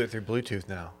 dude, you do it through Bluetooth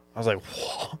now. I was like,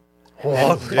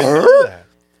 I didn't know that.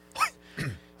 I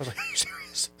was like, are you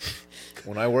serious?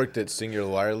 When I worked at Singular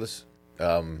Wireless,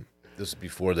 this is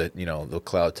before the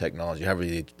cloud technology. However,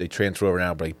 they transfer over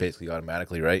now, but basically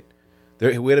automatically, right?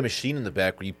 We had a machine in the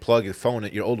back where you plug your phone,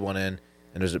 your old one in,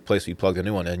 and there's a place where you plug the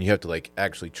new one in, and you have to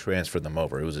actually transfer them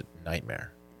over. It was a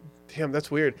nightmare. Damn, that's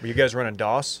weird. Were you guys running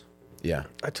DOS? Yeah.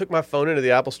 I took my phone into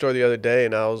the Apple store the other day,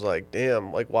 and I was like,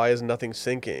 damn, why is nothing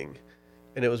syncing?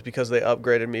 And it was because they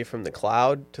upgraded me from the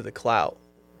cloud to the cloud.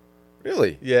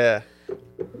 Really? Yeah.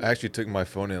 I actually took my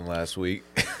phone in last week.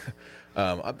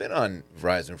 I've been on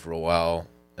Verizon for a while.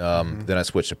 Then I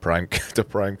switched to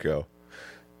Primeco.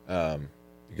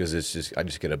 Because I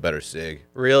just get a better SIG.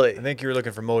 Really? I think you were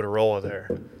looking for Motorola there.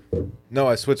 No,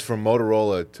 I switched from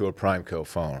Motorola to a Primeco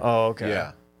phone. Oh, okay.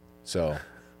 Yeah. So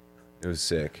it was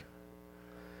sick.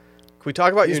 Can we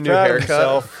talk about He's your new proud of haircut?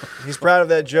 himself. He's proud of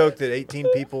that joke that 18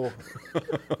 people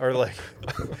are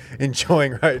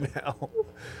enjoying right now.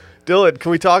 Dylan,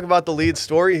 can we talk about the lead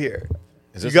story here?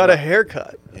 You got a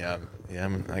haircut. Yeah,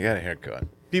 I got a haircut.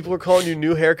 People are calling you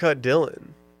New Haircut Dylan.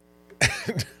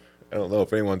 I don't know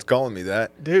if anyone's calling me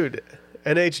that. Dude,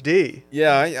 NHD.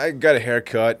 Yeah, I got a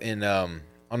haircut, and on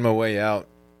my way out,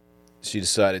 she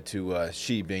decided to,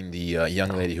 she being the young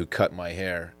lady who cut my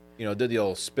hair, did the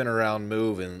old spin around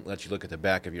move and let you look at the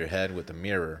back of your head with the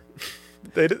mirror.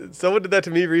 Someone did that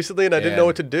to me recently, and I didn't know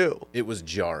what to do. It was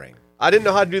jarring. I didn't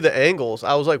know how to do the angles.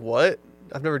 I was like, what?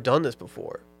 I've never done this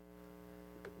before.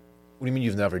 What do you mean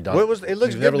you've never done it? It looks You've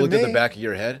good never to looked at me. the back of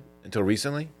your head until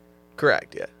recently?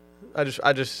 Correct, yeah. I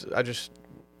just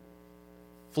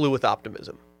flew with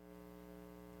optimism.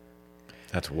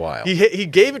 That's wild. He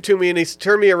gave it to me and he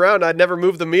turned me around. I'd never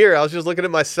moved the mirror. I was just looking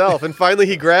at myself, and finally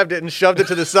he grabbed it and shoved it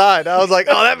to the side. I was like,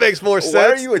 "Oh, that makes more sense." Why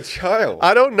are you a child?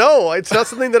 I don't know. It's not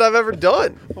something that I've ever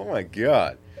done. Oh my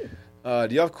god. Do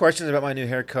you have questions about my new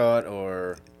haircut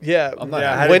or? Yeah. I'm not.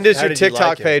 Yeah, When does how your did you TikTok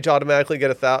like it? page automatically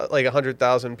get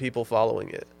 100,000 people following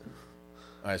it?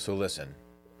 All right. So listen.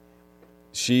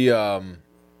 She, the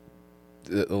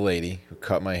lady who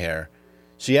cut my hair,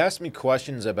 she asked me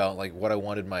questions about what I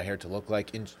wanted my hair to look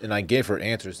like, and I gave her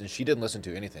answers, and she didn't listen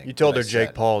to anything. You told that her I Jake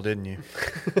said. Paul, didn't you?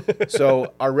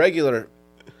 So our regular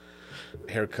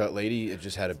haircut lady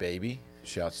just had a baby.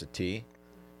 Shouts to T,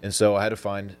 and so I had to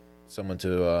find someone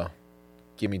to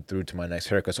get me through to my next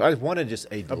haircut. So I wanted just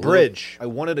a bridge. I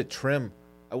wanted a trim.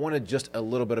 I wanted just a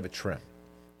little bit of a trim.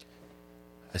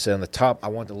 I said on the top, I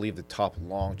wanted to leave the top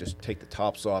long, just take the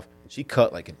tops off. She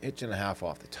cut like 1.5 inches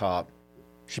off the top.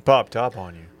 She popped top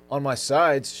on you. On my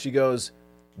sides, she goes,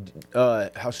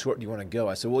 how short do you want to go?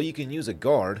 I said, well, you can use a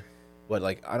guard, but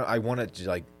I want it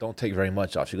to don't take very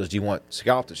much off. She goes, do you want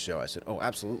scalp to show? I said, oh,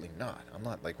 absolutely not. I'm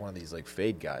not one of these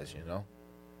fade guys,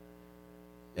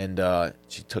 And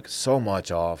she took so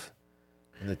much off.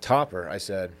 And the topper, I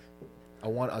said, I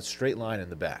want a straight line in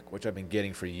the back, which I've been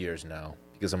getting for years now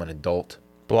because I'm an adult.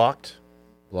 Blocked?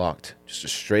 Blocked. Just a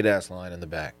straight-ass line in the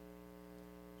back.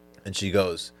 And she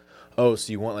goes, oh,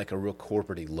 so you want a real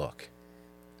corporate-y look.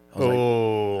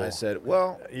 I said,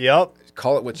 well, Yep.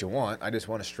 call it what you want. I just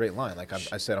want a straight line.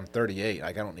 I said, I'm 38.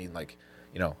 I don't need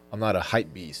I'm not a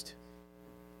hype beast.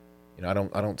 I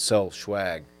don't sell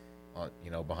swag,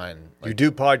 behind. You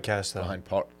do podcasts, though.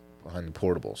 Behind the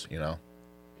portables,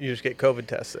 You just get COVID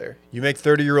tests there. You make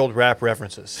 30-year-old rap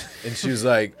references. And she was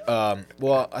like,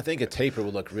 well, I think a taper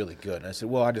would look really good. And I said,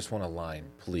 well, I just want a line,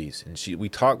 please. And we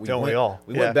talked. Don't we all?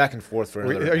 We Yeah. went back and forth for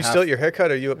another Are you still at your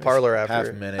haircut, or are you at Parlor after? half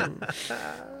a minute.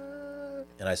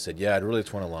 And I said, yeah, I'd really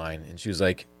just want a line. And she was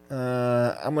like,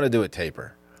 I'm going to do a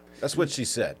taper. That's what she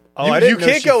said. Oh, You, I you didn't know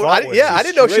can't she go. fought with you. I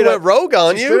didn't know she Straight went up- rogue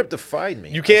on She straight you. up defied me.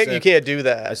 You can't. I You said- can't do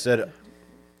that. I said,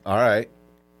 all right.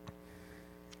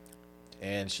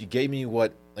 And she gave me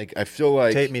what, I feel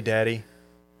like. Tape me, daddy.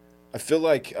 I feel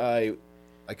like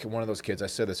one of those kids, I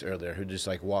said this earlier, who just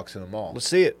walks in the mall. Let's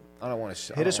see it. I don't want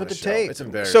to Hit us with the tape. It's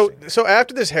embarrassing. So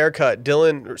after this haircut,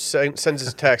 Dylan sends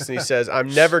us a text and he says,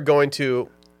 "I'm never going to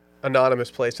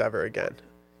anonymous place ever again.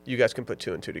 You guys can put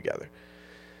 2 and 2 together."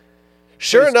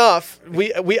 Sure enough,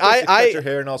 cut your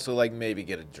hair and also maybe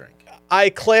get a drink. I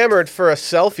clamored for a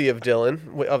selfie of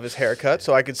Dylan of his haircut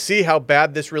so I could see how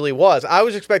bad this really was. I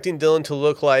was expecting Dylan to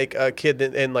look like a kid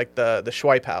in the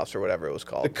Schweip house or whatever it was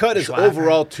called. The cut is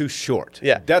overall too short.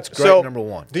 Yeah. That's great. So- Number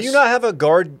one. Do you not have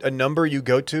a number you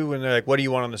go to and they're like, what do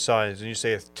you want on the sides? And you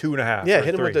say 2.5. Yeah, or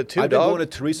hit him with 3. the 2, I've been dog. going to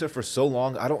Teresa for so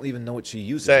long, I don't even know what she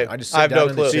uses. Same. I just I sit have down no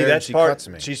in clue. the See, chair and that's she part. cuts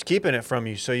me. She's keeping it from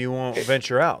you so you won't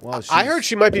venture out. Well, I heard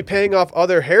she might be paying off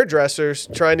other hairdressers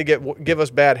trying to give us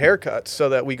bad haircuts so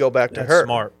that we go back to That's her.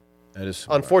 smart. That is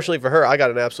smart. Unfortunately for her, I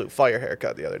got an absolute fire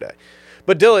haircut the other day.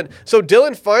 But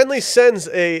Dylan finally sends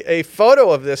a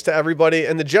photo of this to everybody,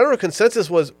 and the general consensus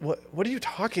was, what are you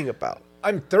talking about?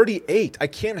 I'm 38. I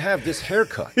can't have this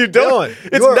haircut. You don't.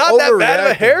 It's not that bad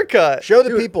of a haircut. Show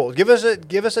the people. Give us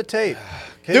a tape.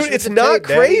 Dude, it's not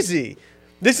crazy.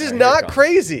 This is not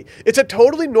crazy. It's a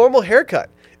totally normal haircut.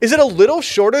 Is it a little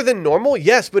shorter than normal?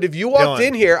 Yes, but if you walked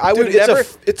in here, I would never.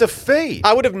 It's a fade.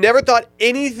 I would have never thought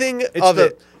anything of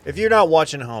it. If you're not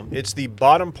watching home, it's the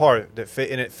bottom part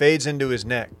and it fades into his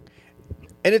neck,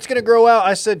 and it's gonna grow out.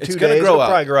 I said 2 days. It'll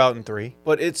probably grow out in 3.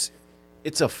 But it's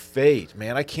a fade,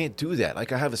 man. I can't do that.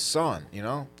 Like I have a son, you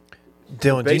know.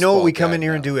 Dylan, do you know what we come in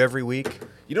here and do every week?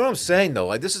 You know what I'm saying though?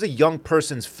 Like this is a young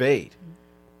person's fade.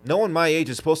 No one my age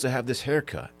is supposed to have this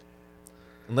haircut.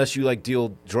 Unless you like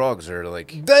deal drugs or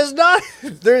like. That's not.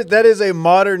 That is a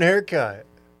modern haircut.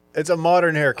 It's a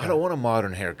modern haircut. I don't want a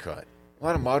modern haircut. I'm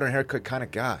not a modern haircut kind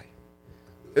of guy.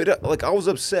 I was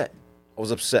upset.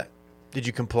 Did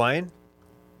you complain?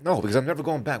 No, because I'm never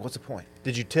going back. What's the point?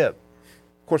 Did you tip?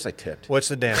 Of course I tipped. What's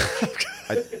the damage?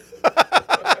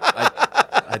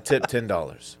 I tipped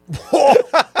 $10.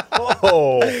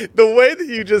 Oh, the way that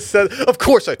you just said, of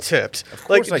course I tipped. Of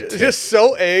course I tipped. Just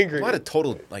so angry. I'm not a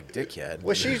total dickhead.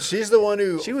 well, she's the one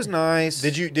who. She was nice.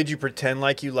 Did you pretend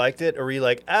like you liked it, or were you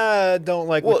like, I don't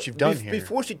like what you've done here?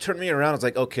 Before she turned me around, I was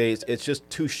like, okay, it's just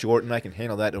too short, and I can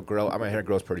handle that. It'll grow. My hair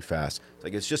grows pretty fast. It's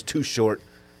like it's just too short,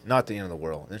 not the end of the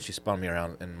world. And then she spun me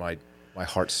around, and my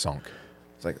heart sunk.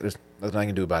 It's like there's nothing I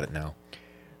can do about it now.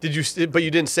 Did you? But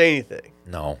you didn't say anything.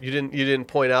 No, you didn't. You didn't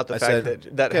point out the fact said,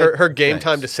 that okay, her game thanks.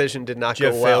 time decision did not Did you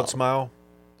go have well. failed smile?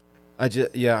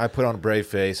 I put on a brave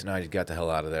face, and I just got the hell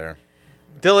out of there.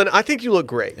 Dylan, I think you look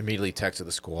great. Immediately texted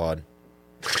the squad.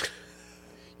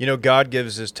 You know, God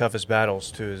gives his toughest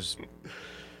battles to his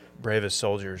bravest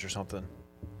soldiers, or something.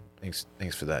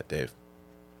 Thanks for that, Dave.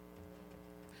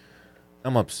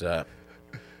 I'm upset.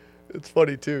 It's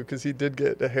funny too because he did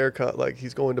get a haircut like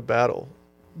he's going to battle.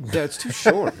 Yeah, it's too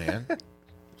short, man.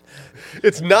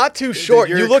 It's not too short.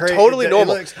 You look totally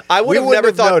normal. I would have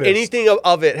never thought anything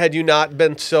of it had you not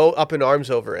been so up in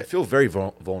arms over I it. feel very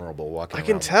vulnerable walking around. I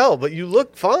can tell, but you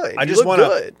look fine. I just want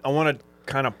to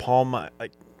kind of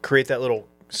create that little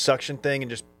suction thing and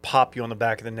just pop you on the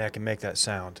back of the neck and make that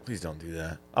sound. Please don't do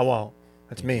that. I won't.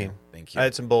 That's mean. Thank you. I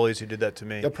had some bullies who did that to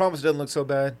me. I promise it doesn't look so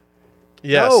bad.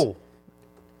 Yes. No.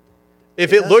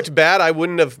 If it looked bad, I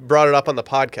wouldn't have brought it up on the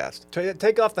podcast.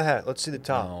 Take off the hat. Let's see the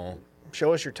top. No.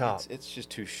 Show us your top. It's just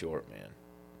too short, man.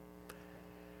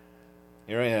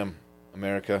 Here I am,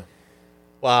 America.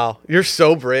 Wow. You're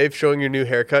so brave showing your new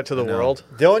haircut to the world.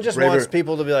 Dylan just wants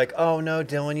people to be like, oh, no,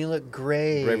 Dylan, you look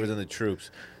great. Braver than the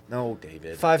troops. No,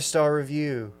 David. 5-star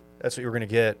review. That's what you're going to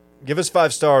get. Give us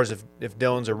 5 stars if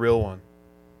Dylan's a real one.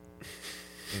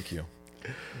 Thank you.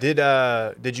 Did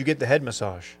you get the head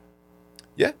massage?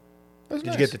 Yeah. Did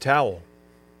you get the towel?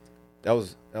 That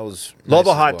was Love nice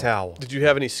a hot as well. towel. Did you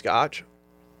have any scotch?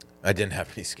 I didn't have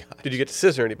any scotch. Did you get to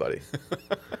scissor anybody?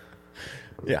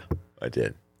 Yeah, I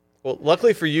did. Well,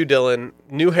 luckily for you, Dylan,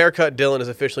 new haircut Dylan is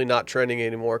officially not trending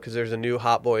anymore because there's a new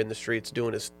hot boy in the streets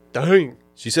doing his thing.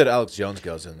 She said Alex Jones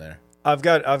goes in there. I've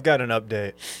got an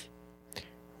update.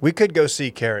 We could go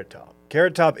see Carrot Top.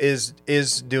 Carrot Top is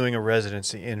doing a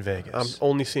residency in Vegas. I'm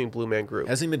only seeing Blue Man Group.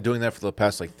 Hasn't he been doing that for the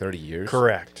past 30 years?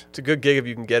 Correct. It's a good gig if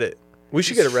you can get it. We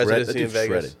should get a residency in Vegas.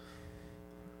 Shredded.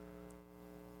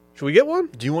 Should we get one?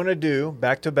 Do you want to do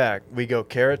back to back? We go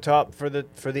Carrot Top for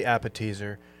the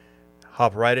appetizer,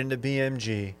 hop right into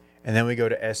BMG, and then we go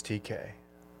to STK.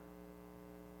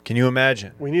 Can you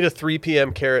imagine? We need a 3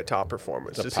 p.m. Carrot Top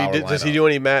performance. It's Does a he power lineup. do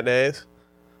any matinees?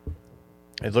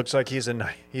 It looks like he's a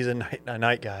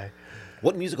night guy.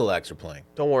 What musical acts are playing?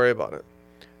 Don't worry about it.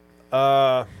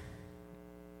 I'm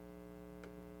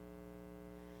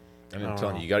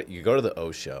telling you, you go to the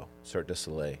O show, Cirque du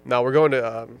Soleil. No, we're going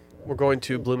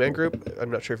to Blue Man Group. I'm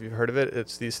not sure if you've heard of it.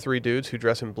 It's these 3 dudes who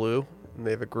dress in blue, and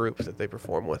they have a group that they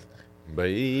perform with.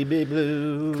 Baby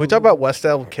blue. Can we talk about West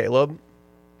Elm Caleb?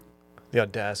 The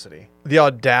audacity. The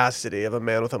audacity of a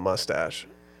man with a mustache.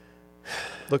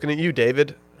 Looking at you,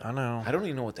 David. I know. I don't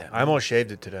even know what that means. I almost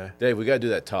shaved it today. Dave, we got to do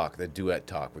that duet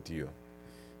talk with you.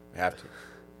 We have to.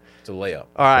 It's a layup.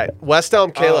 All right, West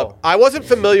Elm Caleb. Oh. I wasn't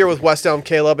familiar with West Elm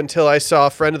Caleb until I saw a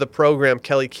friend of the program,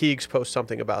 Kelly Keegs, post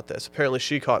something about this. Apparently,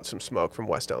 she caught some smoke from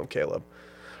West Elm Caleb.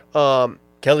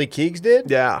 Kelly Keegs did?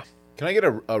 Yeah. Can I get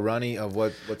a runny of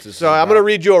what's this? So I'm going to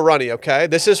read you a runny, okay?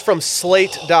 This is from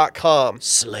Slate.com.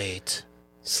 Slate.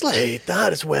 Slate, the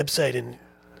hottest website in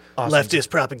leftist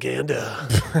propaganda.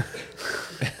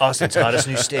 Austin's hottest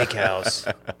new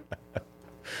steakhouse.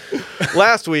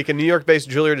 Last week, a New York-based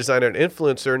jewelry designer and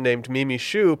influencer named Mimi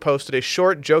Shu posted a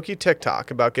short, jokey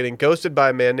TikTok about getting ghosted by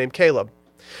a man named Caleb.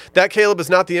 That Caleb is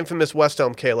not the infamous West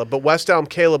Elm Caleb, but West Elm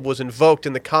Caleb was invoked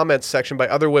in the comments section by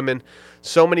other women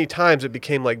so many times it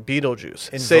became like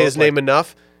Beetlejuice. Say his name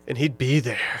enough, and he'd be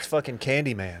there. It's fucking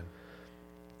Candyman.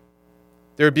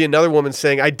 There would be another woman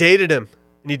saying, I dated him,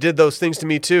 and he did those things to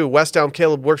me too. West Elm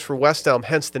Caleb works for West Elm,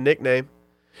 hence the nickname.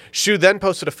 Shu then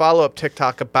posted a follow-up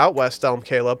TikTok about West Elm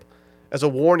Caleb as a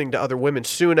warning to other women.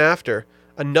 Soon after,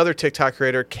 another TikTok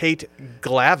creator, Kate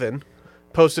Glavin,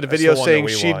 posted a video saying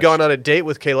she'd gone on a date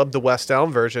with Caleb, the West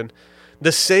Elm version.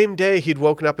 The same day, he'd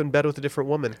woken up in bed with a different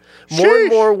woman. More and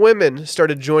more women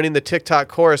started joining the TikTok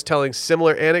chorus, telling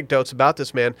similar anecdotes about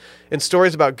this man and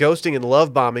stories about ghosting and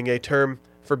love bombing, a term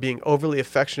for being overly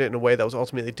affectionate in a way that was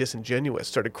ultimately disingenuous,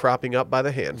 started cropping up by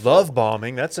the handful. Love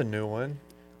bombing, that's a new one.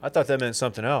 I thought that meant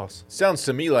something else. Sounds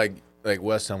to me like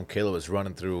West Elm Caleb was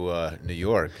running through New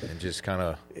York and just kind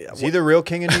of... Is he the real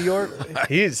king of New York?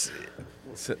 He's...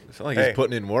 It's like he's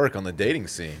putting in work on the dating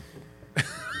scene.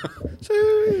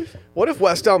 What if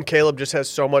West Elm Caleb just has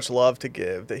so much love to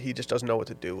give that he just doesn't know what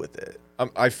to do with it?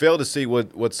 I fail to see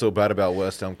what's so bad about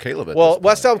West Elm Caleb at this Well, point.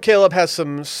 West Elm Caleb has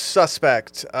some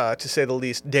suspect, to say the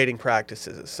least, dating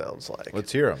practices, it sounds like.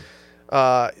 Let's hear him.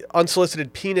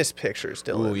 Unsolicited penis pictures,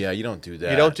 Dylan. Oh, yeah, you don't do that.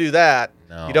 You don't do that.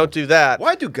 No. You don't do that.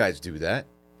 Why do guys do that?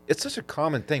 It's such a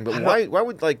common thing, but why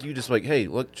would you just hey,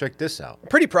 look, check this out? I'm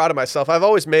pretty proud of myself. I've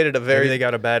always made it a very... Maybe they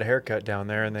got a bad haircut down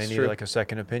there and they need like a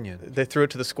second opinion. They threw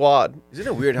it to the squad. Isn't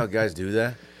it weird how guys do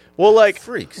that? Well, like...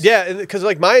 Freaks. Yeah, because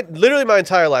like literally my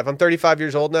entire life, I'm 35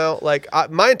 years old now, like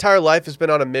my entire life has been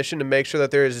on a mission to make sure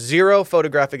that there is zero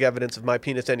photographic evidence of my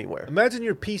penis anywhere. Imagine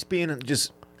your piece being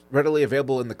just readily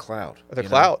available in the cloud. Or the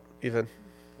clout, even.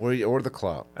 Or the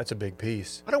cloud. That's a big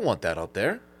piece. I don't want that out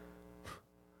there.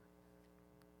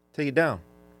 Take it down.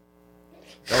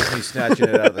 That was me snatching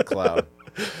it out of the cloud.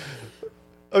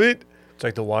 I mean... It's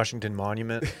like the Washington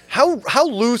Monument. How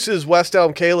loose is West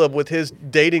Elm Caleb with his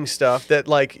dating stuff that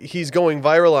like he's going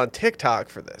viral on TikTok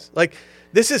for this? Like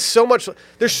this is so much.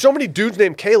 There's so many dudes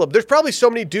named Caleb. There's probably so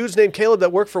many dudes named Caleb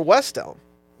that work for West Elm.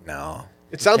 No.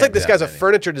 It sounds like this guy's a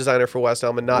furniture designer for West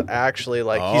Elm and not actually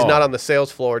like he's not on the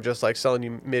sales floor just like selling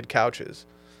you mid couches.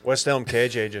 West Elm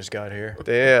KJ just got here.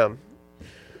 Damn.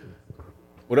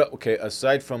 Okay,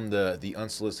 aside from the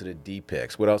unsolicited D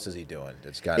pics, what else is he doing?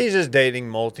 He's just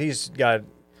dating He's got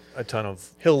a ton of.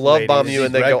 He'll love bomb you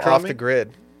and then go off the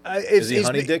grid. Is he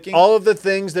honey dicking? All of the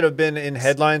things that have been in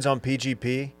headlines on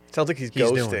PGP. Sounds like he's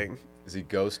ghosting. Is he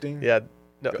ghosting? Yeah.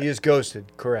 No. He is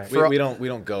ghosted. Correct. We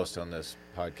don't ghost on this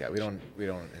podcast. We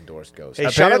don't endorse ghosts. Hey,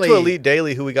 shout out to Elite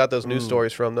Daily, who we got those news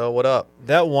stories from, though. What up?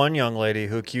 That one young lady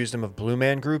who accused him of Blue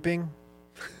Man grouping.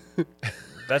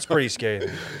 That's pretty scathing.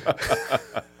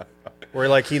 Where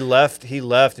like he left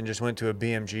and just went to a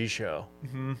BMG show.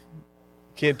 Mm-hmm.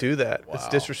 Can't do that. Wow. It's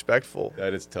disrespectful.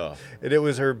 That is tough. And it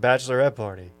was her bachelorette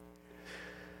party.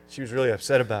 She was really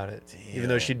upset about it, even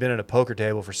though she'd been at a poker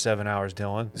table for 7 hours.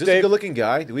 Dylan, is this a good-looking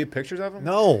guy? Do we have pictures of him?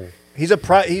 No, he's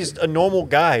a normal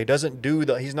guy. He doesn't do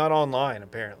he's not online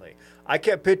apparently. I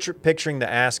kept picturing the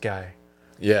ass guy.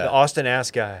 Yeah. The Austin ass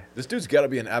guy. This dude's got to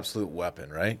be an absolute weapon,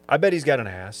 right? I bet he's got an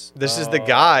ass. This is the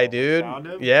guy, dude.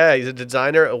 Yeah, he's a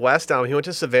designer at West Elm. He went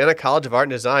to Savannah College of Art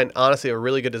and Design. Honestly, a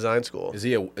really good design school. Is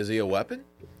he a weapon?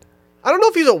 I don't know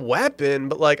if he's a weapon,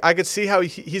 but like I could see how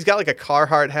he's got like a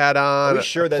Carhartt hat on, a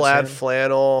plaid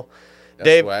flannel. That's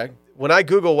Dave, swag. When I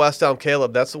Google West Elm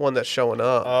Caleb, that's the one that's showing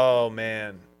up. Oh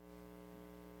man.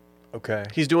 Okay.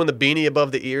 He's doing the beanie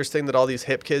above the ears thing that all these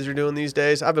hip kids are doing these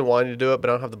days. I've been wanting to do it, but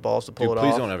I don't have the balls to pull it off.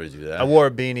 Please don't ever do that. I wore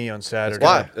a beanie on Saturday.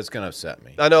 Why? That's gonna upset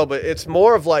me. I know, but it's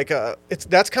more of like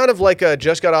that's kind of like a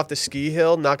just got off the ski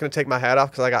hill, not gonna take my hat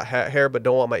off because I got hat hair, but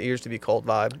don't want my ears to be cold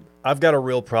vibe. I've got a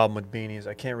real problem with beanies.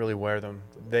 I can't really wear them.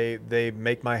 They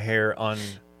make my hair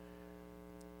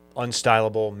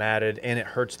unstylable, matted, and it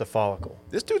hurts the follicle.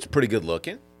 This dude's pretty good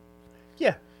looking.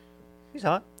 Yeah. He's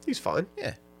hot. He's fine.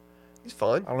 Yeah. He's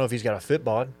fine. I don't know if he's got a fit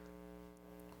bod.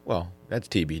 Well, that's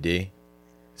TBD.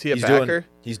 Is he a backer?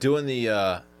 He's doing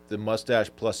the mustache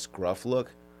plus scruff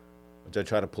look, which I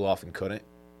tried to pull off and couldn't.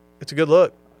 It's a good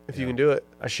look if you can do it.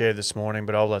 I shaved this morning,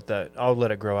 but I'll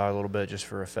let it grow out a little bit just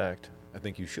for effect. I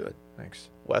think you should. Thanks.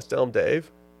 West Elm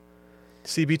Dave.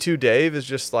 CB2 Dave is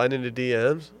just sliding into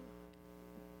DMs.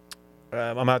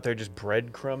 I'm out there just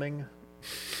breadcrumbing.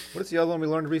 What is the other one we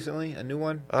learned recently? A new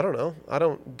one? I don't know. I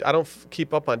don't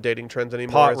keep up on dating trends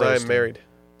anymore as I am married.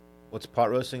 What's pot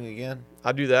roasting again?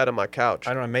 I do that on my couch.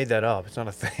 I made that up. It's not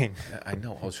a thing. I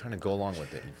know. I was trying to go along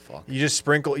with it. You fuck. You just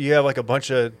sprinkle. You have like a bunch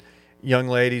of. young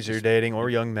ladies you're dating or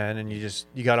young men, and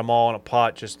you got them all in a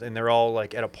pot, and they're all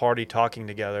like at a party talking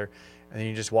together, and then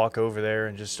you just walk over there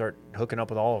and just start hooking up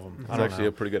with all of them. It's actually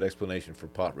a pretty good explanation for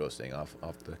pot roasting off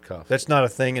the cuff. That's not a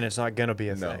thing, and it's not gonna be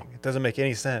a thing. It doesn't make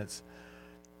any sense.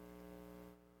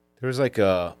 There was like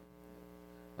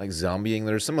zombieing.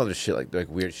 There's some other shit like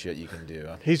weird shit you can do.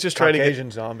 He's just trying to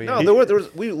get zombie. No, there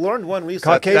was. We learned one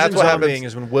recently. Caucasian zombieing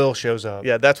is when Will shows up.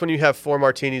 Yeah, that's when you have 4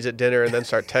 martinis at dinner and then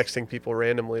start texting people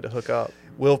randomly to hook up.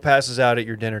 Will passes out at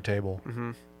your dinner table.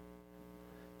 Mm-hmm.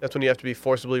 That's when you have to be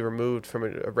forcibly removed from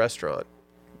a restaurant.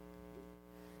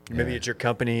 Maybe it's your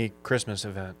company Christmas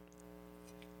event.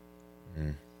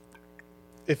 Mm.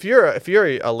 If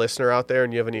you're a listener out there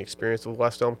and you have any experience with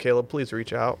West Elm, Caleb, please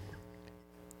reach out.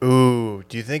 Ooh,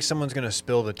 do you think someone's gonna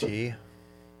spill the tea?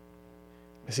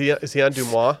 Is he on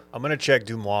Dumois? I'm gonna check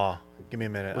Dumois. Give me a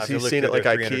minute. Was he seen it like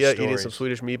IKEA eating some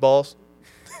Swedish meatballs?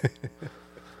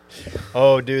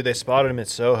 Oh, dude, they spotted him at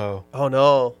Soho. Oh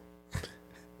no!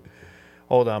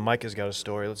 Hold on, Mike has got a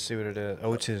story. Let's see what it is.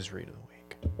 Oh, it's his read of the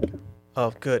week.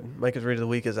 Oh, good. Mike's read of the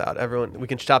week is out. Everyone, we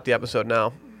can stop the episode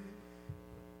now.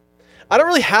 I don't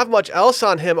really have much else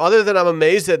on him other than I'm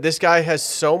amazed that this guy has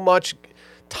so much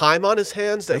time on his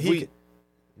hands that we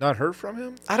not heard from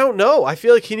him? I don't know. I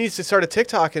feel like he needs to start a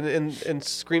TikTok and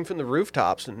scream from the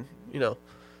rooftops and,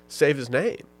 save his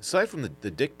name. Aside from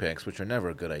the dick pics, which are never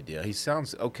a good idea, he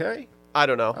sounds okay. I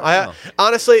don't know.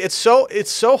 Honestly, it's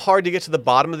so hard to get to the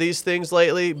bottom of these things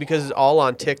lately because it's all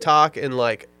on TikTok and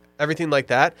like everything like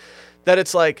that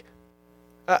it's like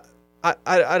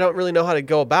I don't really know how to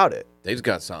go about it. Dave's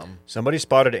got something. Somebody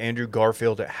spotted Andrew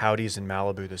Garfield at Howdy's in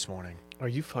Malibu this morning. Are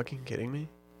you fucking kidding me?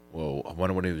 Whoa, I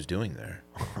wonder what he was doing there.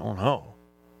 I don't know.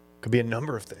 Could be a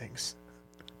number of things.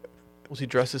 Was he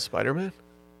dressed as Spider-Man?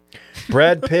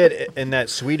 Brad Pitt and that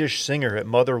Swedish singer at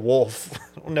Mother Wolf.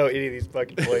 I don't know any of these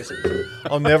fucking places.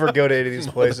 I'll never go to any of these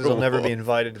places. I'll never be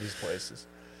invited to these places.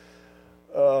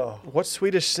 What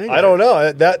Swedish singer? I don't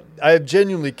know. I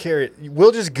genuinely care.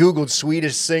 We'll just Googled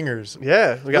Swedish singers.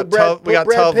 Yeah, we got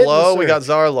Tove Lo, we got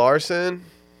Zara Larsson.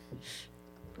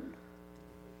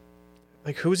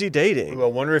 Like, who's he dating? Well,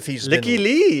 I wonder if he's Licky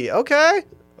Lee. Okay.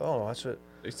 Oh, that's what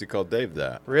I used to call Dave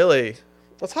that. Really?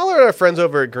 Let's holler at our friends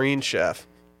over at Green Chef.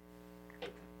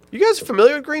 You guys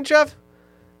familiar with Green Chef?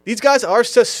 These guys are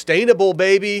sustainable,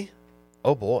 baby.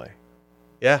 Oh boy.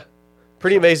 Yeah.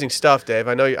 Pretty amazing stuff, Dave.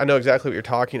 I know exactly what you're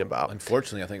talking about.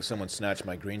 Unfortunately, I think someone snatched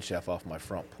my Green Chef off my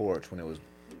front porch when it was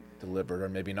delivered, or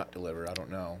maybe not delivered. I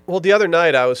don't know. Well, the other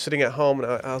night I was sitting at home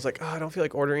and I was like, I don't feel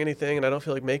like ordering anything and I don't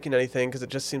feel like making anything because it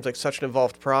just seems like such an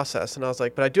involved process. And I was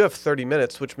like, but I do have 30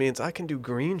 minutes, which means I can do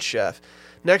Green Chef.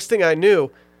 Next thing I knew,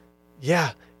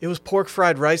 it was pork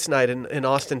fried rice night in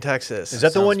Austin, Texas. Is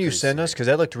that the one you sent us? Because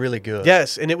that looked really good.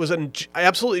 Yes, and it was an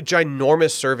absolutely ginormous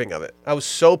serving of it. I was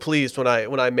so pleased when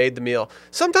I made the meal.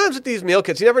 Sometimes with these meal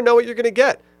kits, you never know what you're going to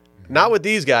get. Not with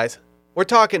these guys. We're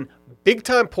talking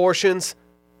big-time portions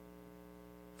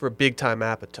for big-time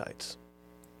appetites.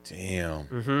 Damn.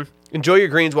 Mm-hmm. Enjoy your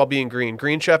greens while being green.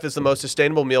 Green Chef is the most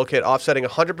sustainable meal kit, offsetting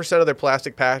 100% of their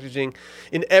plastic packaging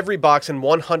in every box and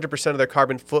 100% of their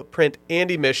carbon footprint and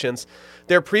emissions.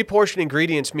 Their pre-portioned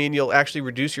ingredients mean you'll actually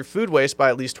reduce your food waste by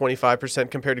at least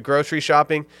 25% compared to grocery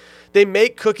shopping. They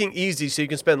make cooking easy so you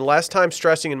can spend less time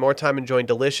stressing and more time enjoying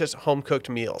delicious home-cooked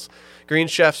meals. Green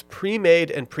Chef's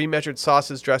pre-made and pre-measured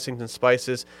sauces, dressings, and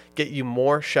spices get you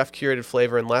more chef-curated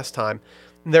flavor in less time.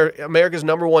 They're America's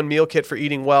 #1 meal kit for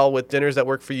eating well with dinners that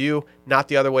work for you, not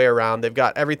the other way around. They've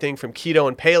got everything from keto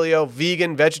and paleo,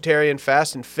 vegan, vegetarian,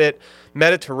 fast and fit,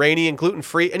 Mediterranean,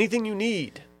 gluten-free, anything you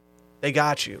need. They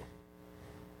got you.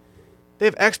 They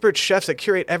have expert chefs that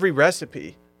curate every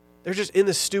recipe. They're just in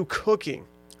the stew cooking.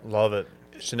 Love it.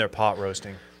 Just in there pot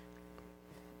roasting.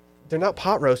 They're not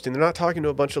pot roasting. They're not talking to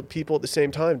a bunch of people at the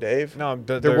same time, Dave. No,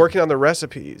 they're working on the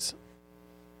recipes.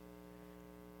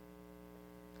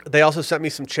 They also sent me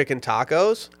some chicken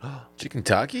tacos. Chicken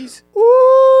Takis?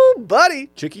 Ooh,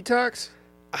 buddy. Chicky Talks?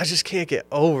 I just can't get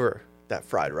over that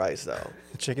fried rice, though.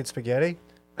 Chicken spaghetti?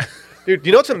 Dude,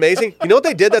 you know what's amazing? You know what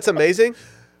they did that's amazing?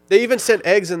 They even sent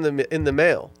eggs in the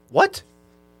mail. What?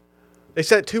 They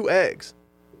sent 2 eggs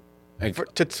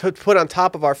to put on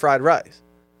top of our fried rice.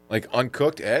 Like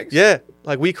uncooked eggs? Yeah.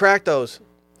 Like we cracked those.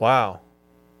 Wow.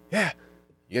 Yeah.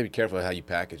 You gotta be careful how you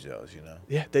package those,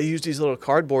 Yeah, they use these little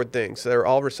cardboard things. They're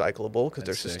all recyclable because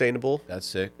they're sustainable. That's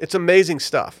sick. It's amazing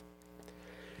stuff.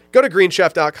 Go to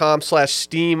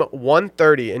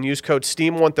greenchef.com/steam130 and use code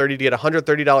steam130 to get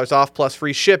 $130 off plus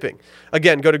free shipping.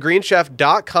 Again, go to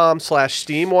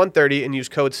greenchef.com/steam130 and use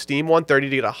code steam130 to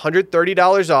get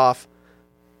 $130 off.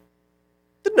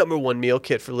 The #1 meal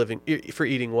kit for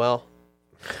eating well.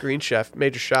 Green Chef,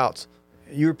 major shouts.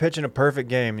 You were pitching a perfect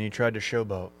game and you tried to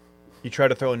showboat. You tried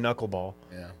to throw a knuckleball.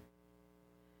 Yeah.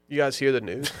 You guys hear the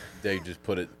news? They just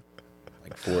put it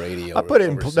like 480 I put it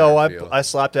in. over No, center field. I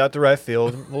slapped out to right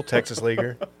field. Little Texas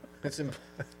leaguer. Guys,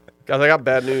 I got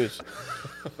bad news.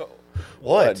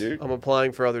 What, dude? I'm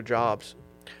applying for other jobs.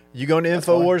 You going to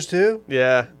InfoWars too?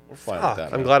 Yeah. We're fine Fuck. with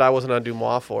that. I'm man. glad I wasn't on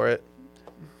Dumois for it.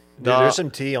 Dude, Nah. there's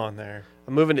some tea on there.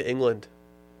 I'm moving to England.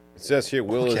 It says here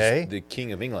Will Okay. is the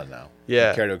king of England now. Yeah.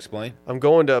 You care to explain? I'm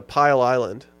going to Pile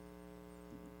Island.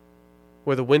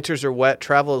 Where the winters are wet,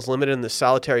 travel is limited, and the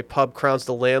solitary pub crowns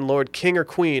the landlord king or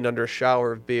queen under a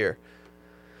shower of beer.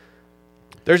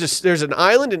 There's an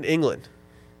island in England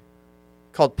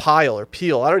called Pile or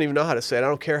Peel. I don't even know how to say it. I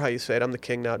don't care how you say it. I'm the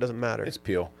king now. It doesn't matter. It's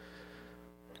Peel.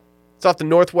 It's off the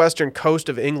northwestern coast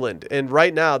of England. And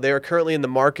right now, they are currently in the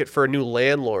market for a new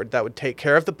landlord that would take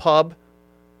care of the pub,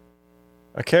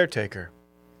 A caretaker.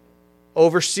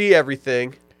 oversee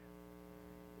everything,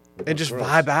 and just Gross.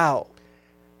 vibe out.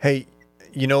 Hey,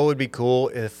 you know what would be cool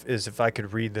if I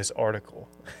could read this article.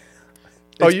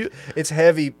 Oh, It's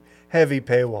heavy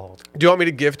paywalled. do you want me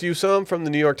to gift you some from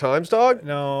the New York Times, dog?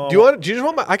 No. Do you just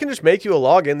want I can just make you a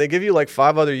login. They give you like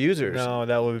 5 other users. No,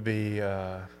 that would be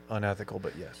unethical,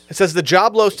 but yes. It says the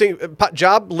job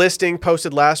listing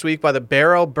posted last week by the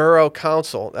Barrow Borough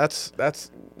Council. That's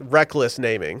reckless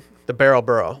naming. The Barrow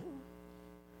Borough.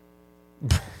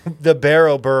 The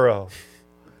Barrow Borough.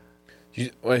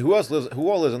 Wait, who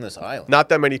all lives on this island? Not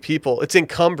that many people. It's in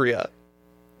Cumbria.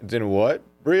 It's in what,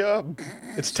 Bria?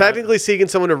 It's technically seeking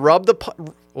someone to rub the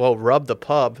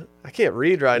pub. I can't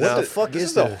read right now. the fuck This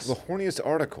is the this? horniest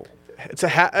article. It's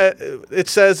it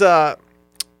says the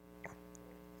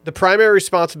primary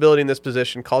responsibility in this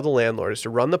position, called the landlord, is to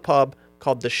run the pub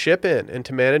called the Ship Inn and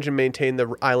to manage and maintain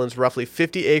the island's roughly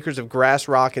 50 acres of grass,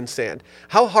 rock, and sand.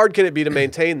 How hard can it be to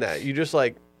maintain that? You just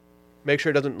like make sure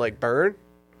it doesn't like burn?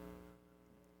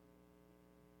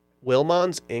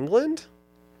 Wilmons, England?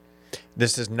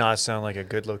 This does not sound like a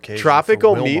good location.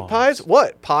 Tropical for meat Wilmot. pies?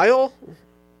 What? Pile?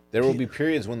 There will be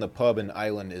periods when the pub and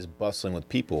island is bustling with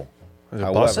people. Is it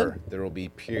However, bustling? there will be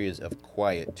periods of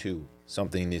quiet too,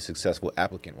 something the successful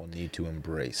applicant will need to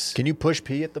embrace. Can you push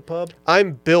pee at the pub?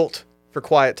 I'm built for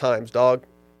quiet times, dog.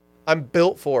 I'm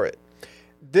built for it.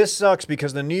 This sucks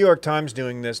because the New York Times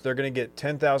doing this, they're going to get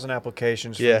 10,000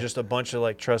 applications from Yeah. just a bunch of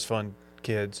like trust fund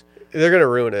kids. They're going to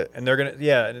ruin it. And they're going to,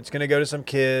 yeah, and it's going to go to some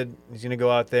kid. He's going to go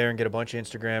out there and get a bunch of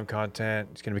Instagram content.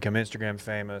 He's going to become Instagram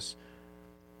famous.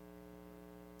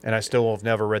 And I still will have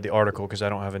never read the article because I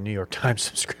don't have a New York Times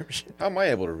subscription. How am I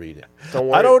able to read it? Don't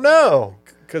worry. I don't know.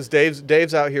 Because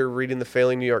Dave's out here reading the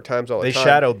failing New York Times all the They time.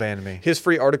 shadow banned me. His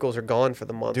free articles are gone for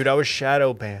the month. Dude, I was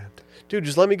shadow banned. Dude,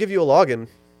 just let me give you a login.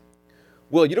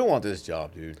 Well, you don't want this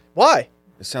job, dude. Why?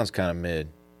 It sounds kind of mid.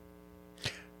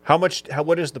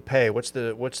 What is the pay? What's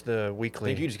the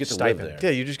weekly I think you just get to live stipend?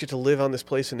 there. Yeah, you just get to live on this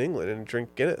place in England and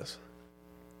drink Guinness.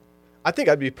 I think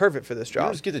I'd be perfect for this You don't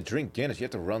job. just get to drink Guinness. You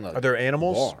have to run the Are there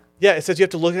animals? bar. Yeah, it says you have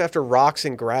to look after rocks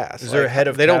and grass. Is there a head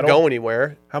of They don't cattle? go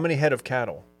anywhere. How many head of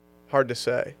cattle? Hard to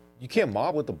say. You can't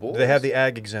mob with the bulls. Do they have the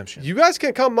ag exemption? You guys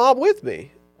can come mob with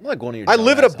me. I'm not going to your I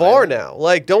live at a dumbass bar island. now.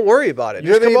 Like, don't worry about it. You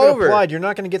Just haven't come even over. applied. You're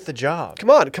not going to get the job.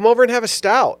 Come over and have a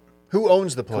stout. Who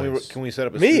owns the Can we, place? can we set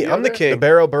up a Me, studio I'm the there? king. The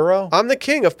Barrow Borough? I'm the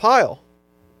king of Pile.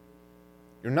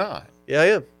 You're not. Yeah, I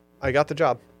am. I got the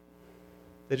job.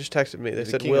 They just texted me. They You're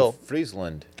the said, king Will. of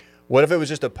Friesland. What if it was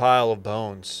just a pile of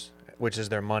bones, which is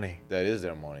their money? That is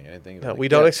their money. Anything? No, like we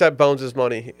don't that. accept bones as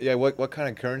money. Yeah, what kind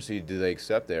of currency do they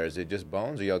accept there? Is it just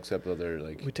bones, or you accept other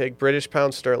like? We take British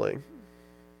pound sterling.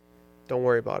 Don't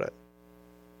worry about it.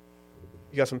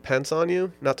 You got some pence on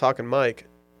you? Not talking Mike.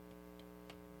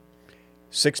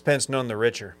 Sixpence none the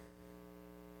richer.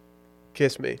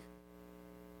 Kiss me.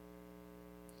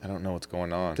 I don't know what's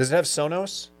going on. Does it have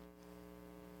Sonos?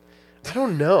 I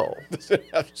don't know. Does it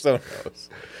have Sonos?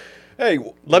 Hey,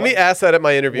 Let me ask that at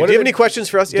my interview. what Do you are have the- any questions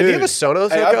for us? Yeah, do you have a Dude. Sonos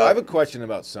Hey, hookup? I have a question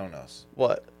about Sonos.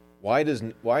 What? Why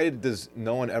does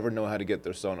no one ever know how to get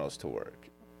their Sonos to work?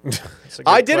 That's a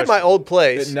good I did at my question. old It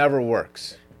place. never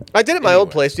works. I did at my old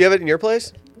Anyway. place. Do you have it in your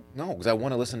place? No, because I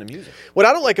want to listen to music. What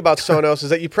I don't like about Sonos is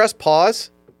that you press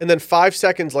pause, and then 5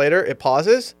 seconds later it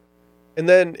pauses, and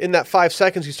then in that 5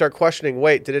 seconds you start questioning.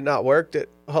 Wait, did it not work? Did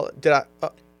I?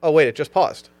 Oh wait, it just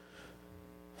paused.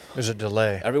 There's a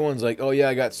delay. Everyone's like, "Oh yeah,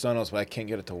 I got Sonos, but I can't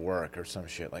get it to work," or some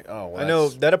shit. Like, "Oh, well, I know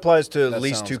that applies to at that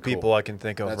least sounds 2 people cool. I can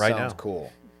think of that right sounds now.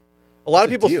 cool." A lot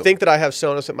of What's the people deal? think that I have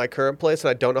Sonos at my current place, and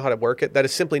I don't know how to work it. That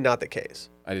is simply not the case.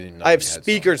 I didn't know. I have you had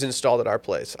speakers Sonos. installed at our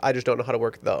place. I just don't know how to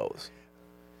work those.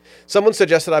 Someone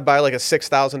suggested I buy like a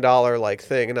 $6,000 like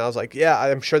thing, and I was like, yeah,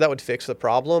 I'm sure that would fix the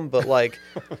problem, but like,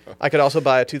 I could also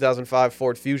buy a 2005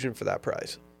 Ford Fusion for that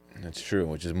price. That's true,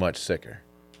 which is much sicker.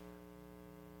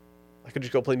 I could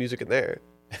just go play music in there.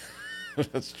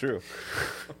 That's true.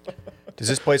 Does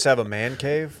this place have a man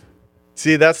cave?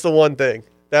 See, that's the one thing.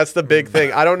 That's the big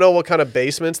thing. I don't know what kind of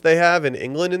basements they have in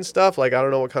England and stuff. Like, I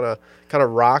don't know what kind of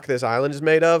rock this island is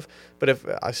made of. But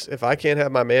if I can't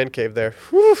have my man cave there,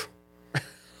 whew,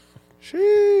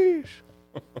 sheesh.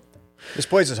 This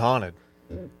place is haunted.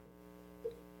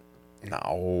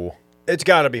 No. It's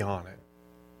got to be haunted.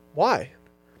 Why?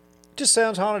 Just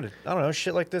sounds haunted. I don't know.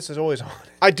 Shit like this is always haunted.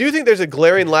 I do think there's a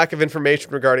glaring lack of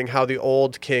information regarding how the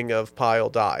old king of Pyle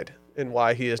died and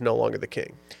why he is no longer the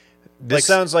king. This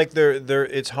sounds like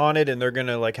it's haunted, and they're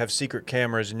gonna like have secret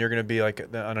cameras, and you're gonna be like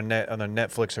on a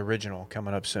Netflix original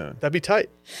coming up soon. That'd be tight.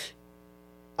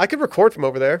 I could record from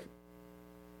over there.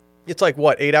 It's like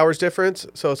what, 8 hours difference?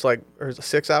 So it's like, or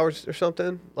 6 hours or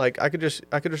something. Like I could just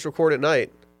record at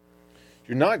night.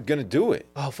 You're not going to do it.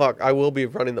 Oh fuck! I will be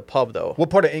running the pub though.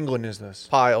 What part of England is this?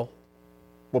 Pyle,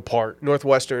 What part?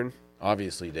 Northwestern.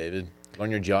 Obviously, David. Learn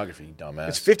your geography, you dumbass.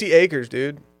 It's 50 acres,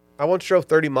 dude. I once drove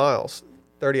 30 miles,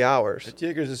 30 hours. 50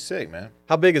 acres is sick, man.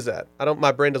 How big is that?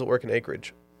 My brain doesn't work in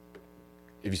acreage.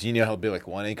 If you know how big like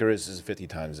 1 acre is, this is 50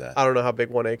 times that. I don't know how big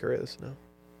 1 acre is. No.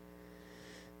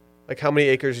 Like how many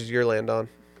acres is your land on?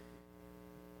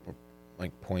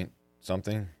 Like point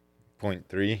something,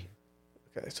 0.3.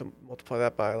 Okay, so multiply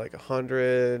that by like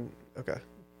 100. Okay.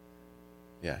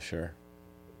 Yeah, sure.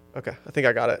 Okay, I think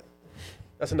I got it.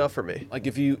 That's enough for me. Like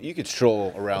if you could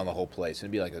stroll around the whole place,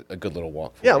 it'd be like a good little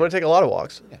walk. For Yeah, you. I'm going to take a lot of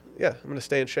walks. Yeah. Yeah, I'm going to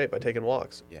stay in shape by taking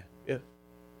walks. Yeah. Yeah.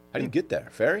 How do you get there?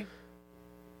 Ferry?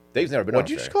 Dave's never been What'd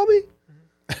on you a just ferry. call me?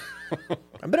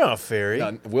 I've been on a ferry.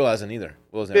 No, Will hasn't either.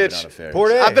 Will's never been Bitch. on a ferry.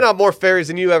 Port A. I've been on more ferries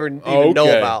than you ever even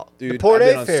know about. Dude, Port I've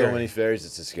been A on ferry. so many ferries,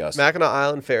 it's disgusting. Mackinac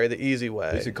Island Ferry, the easy They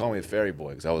way. used to call me a ferry boy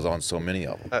because I was on so many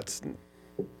of them. That's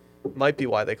might be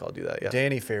why they called you that, yeah.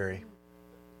 Danny Ferry.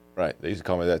 Right. They used to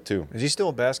call me that too. Is he still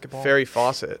in basketball? Ferry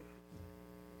Fawcett.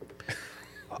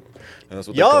 And that's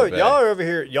what they call Y'all Bay. are over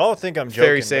here. Y'all think I'm joking.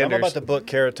 Ferry but I'm Sanders. about to book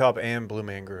Carrot Top and Blue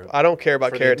Man Group. I don't care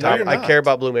about For Carrot the- No, Top. you're I not. care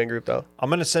about Blue Man Group, though. I'm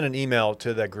gonna send an email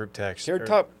to that group text. Carrot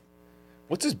Top.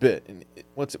 What's his bit?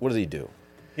 What does he do?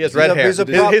 He has He's red a- hair. he's a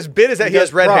His- prop- his bit is that he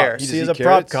has red props. hair. Does He is he a prop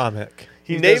carrots? comic.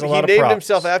 He does named a lot of named props.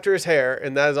 himself after his hair,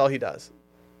 and that is all he does.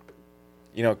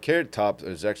 You know, Carrot Top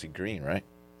is actually green, right?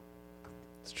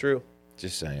 It's true.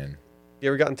 Just saying. You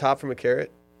ever gotten top from a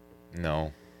carrot?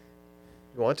 No.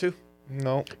 You want to?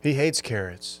 No. He hates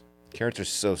carrots. Carrots are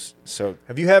so.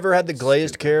 Have you ever had the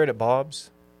glazed carrot at Bob's?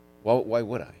 Well, why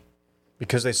would I?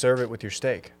 Because they serve it with your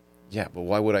steak. Yeah, but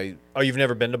why would I? Oh, you've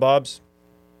never been to Bob's?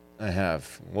 I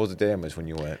have. What was the damage when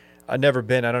you went? I've never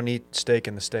been. I don't eat steak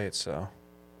in the States, so.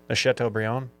 A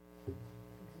Chateaubriand?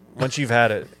 Once you've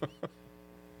had it.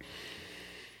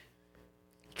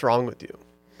 What's wrong with you?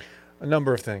 A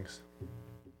number of things.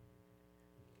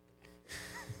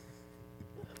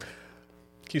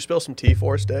 Can you spill some tea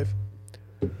for us, Dave?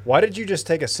 Why did you just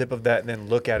take a sip of that and then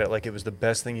look at it like it was the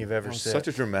best thing you've ever sipped? Such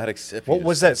a dramatic sip. What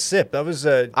was that sip? That was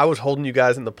I was holding you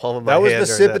guys in the palm of my that was hand. the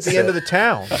during sip that at the end of the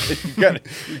town.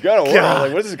 You gotta wonder,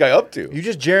 like, what is this guy up to? You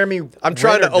just Jeremy. I'm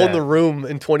trying to rendered own that. the room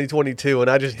in 2022, and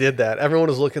I just did that. Everyone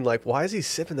was looking like, why is he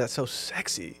sipping that so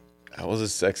sexy? That was a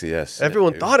sexy ass. sip,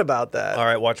 Everyone dude. thought about that. All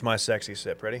right, watch my sexy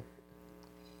sip. Ready?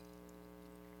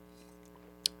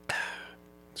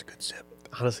 It's a good sip.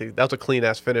 Honestly, that was a clean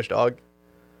ass finish, dog.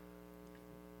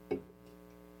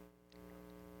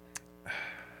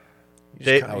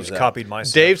 Dave- You was just that? copied my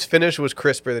sip. Dave's finish was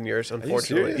crisper than yours, unfortunately.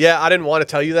 serious? Yeah, I didn't want to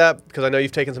tell you that because I know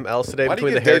you've taken some L's today Why do you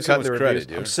between the give Dave so haircut and much the reviews.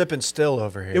 credit, I'm dude? sipping still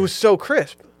over here. It was so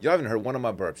crisp. You haven't heard one of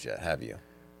my burps yet, have you?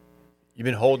 You've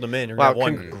been holding them in. You're Wow,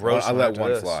 gonna have one gross. I one let after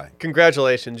one this. fly.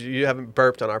 Congratulations, you haven't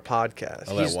burped on our podcast.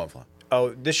 I let one fly.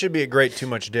 Oh, this should be a great too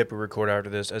much dip we record after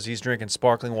this, as he's drinking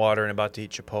sparkling water and about to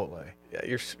eat Chipotle. Yeah,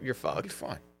 you're I'll be fucked.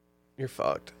 fine. You're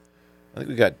fucked. I think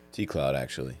we got T Cloud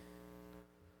actually.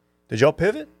 Did y'all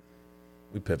pivot?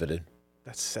 We pivoted.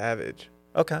 That's savage.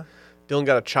 Okay. Dylan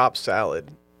got a chopped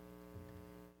salad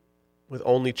with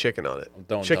only chicken on it.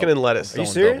 Don't Chicken double- and lettuce. Are you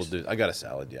don't serious? double I got a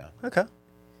salad, yeah. Okay.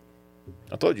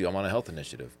 I told you I'm on a health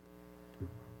initiative.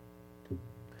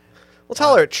 Let's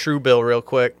holler at Truebill real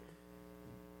quick.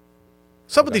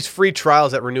 What's up with these free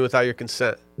trials that renew without your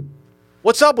consent?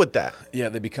 What's up with that? Yeah,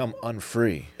 they become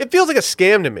unfree. It feels like a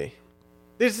scam to me.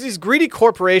 These greedy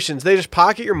corporations, they just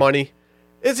pocket your money.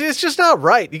 It's just not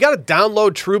right. You got to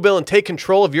download Truebill and take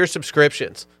control of your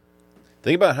subscriptions.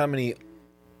 Think about how many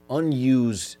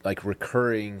unused, like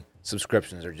recurring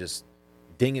subscriptions are just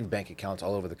dinging bank accounts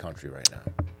all over the country right now.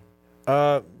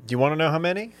 Do you want to know how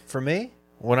many? For me,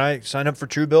 when I signed up for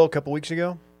Truebill a couple weeks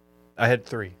ago, I had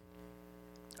 3.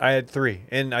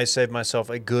 And I saved myself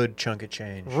a good chunk of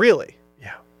change. Really?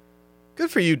 Yeah.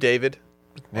 Good for you, David.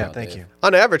 Yeah, Wow, thank Dave. you.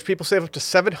 On average, people save up to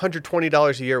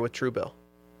 $720 a year with Truebill.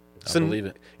 I believe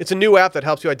it. It's a new app that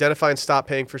helps you identify and stop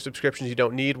paying for subscriptions you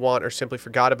don't need, want, or simply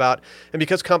forgot about. And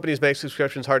because companies make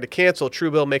subscriptions hard to cancel,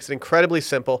 Truebill makes it incredibly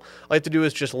simple. All you have to do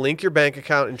is just link your bank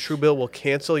account, and Truebill will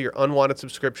cancel your unwanted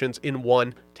subscriptions in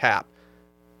one tap.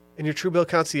 And your Truebill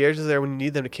concierge is there when you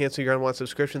need them to cancel your unwanted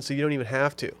subscriptions, so you don't even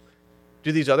have to.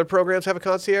 Do these other programs have a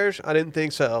concierge? I didn't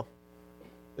think so.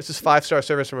 This is 5-star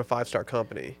service from a 5-star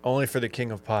company. Only for the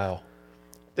king of pile.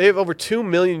 They have over 2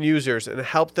 million users and they've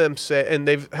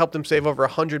helped them save over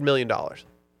 $100 million.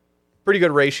 Pretty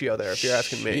good ratio there, if you're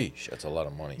asking me. Sheesh, that's a lot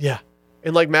of money. Yeah.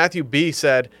 And like Matthew B.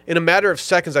 said, in a matter of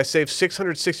seconds, I saved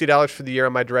 $660 for the year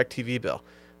on my DirecTV bill.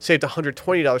 Saved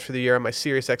 $120 for the year on my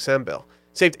SiriusXM bill.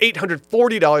 Saved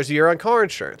 $840 a year on car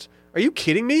insurance. Are you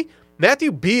kidding me?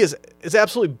 Matthew B. is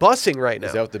absolutely bussing right now.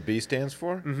 Is that what the B stands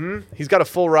for? Mm-hmm. He's got a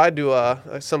full ride to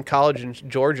some college in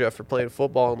Georgia for playing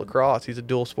football and lacrosse. He's a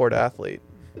dual sport athlete.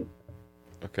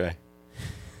 Okay.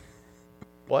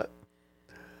 What?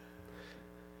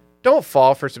 Don't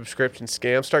fall for subscription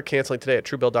scams. Start canceling today at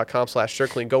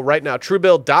Truebill.com/circling. Go right now.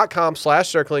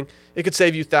 Truebill.com/circling. It could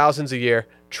save you thousands a year.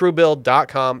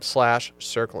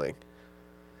 Truebill.com/circling.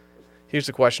 Here's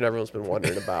the question everyone's been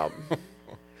wondering about.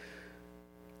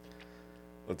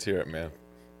 Let's hear it, man.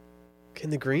 Can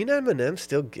the green M&M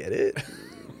still get it?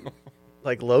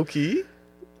 Like low key?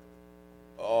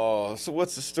 Oh, so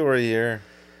what's the story here?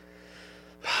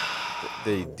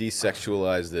 They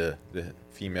desexualize the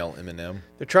female M&M.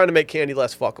 They're trying to make candy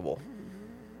less fuckable.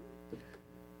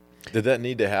 Did that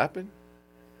need to happen?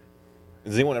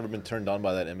 Has anyone ever been turned on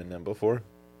by that M&M before?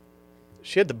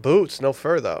 She had the boots, no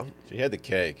fur though. She had the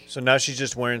cake. So now she's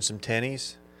just wearing some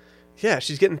tennies? Yeah,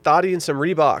 she's getting thotty in some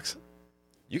Reeboks.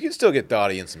 You can still get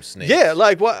Dottie in some snakes. Yeah,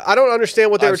 like what? I don't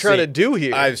understand what they were trying to seen- do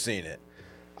here. I've seen it.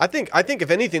 I think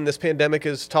if anything, this pandemic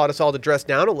has taught us all to dress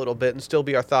down a little bit and still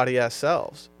be our thotty ass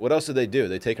selves. What else did they do?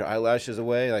 They take her eyelashes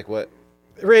away? Like what?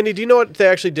 Randy, do you know what they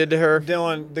actually did to her?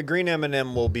 Dylan, the green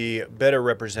M&M will be better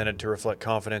represented to reflect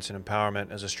confidence and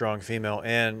empowerment as a strong female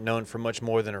and known for much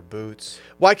more than her boots.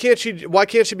 Why can't she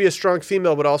be a strong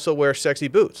female but also wear sexy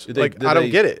boots? Did I don't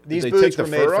get it. These they boots take the were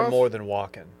made fur for off? more than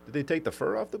walking. Did they take the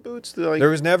fur off the boots? Like, There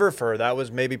was never fur. That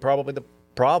was probably the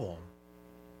problem.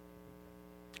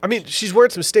 I mean, she's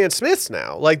wearing some Stan Smiths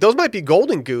now. Like those might be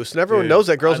Golden Goose, and everyone Dude, knows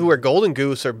that girls who wear Golden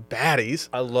Goose are baddies.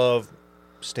 I love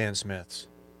Stan Smiths.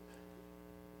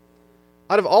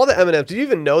 Out of all the M&Ms, did you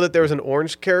even know that there was an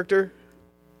orange character?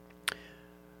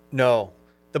 No.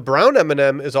 The brown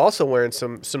M&M is also wearing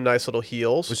some nice little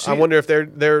heels. Was she- I wonder if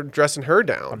they're dressing her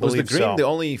down. was the believe green so. the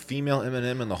only female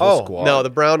M&M in the whole Oh, squad? No, the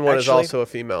brown one is Actually, also a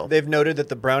female. They've noted that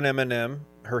the brown M&M,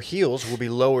 her heels will be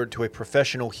lowered to a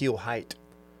professional heel height.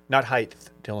 Not height,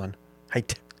 Dylan.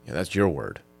 Height. Yeah, that's your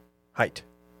word. Height.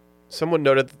 Someone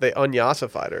noted that they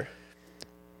unyassified her.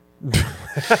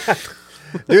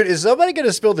 Dude, is somebody going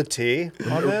to spill the tea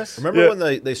on this? Remember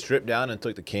when they stripped down and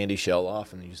took the candy shell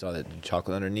off and you saw that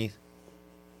chocolate underneath?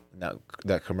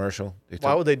 That commercial?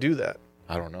 Why would they do that?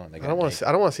 I don't know. I don't want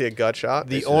to see a gut shot.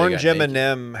 The They orange got naked.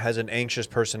 M&M has an anxious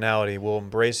personality, will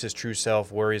embrace his true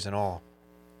self, worries and all.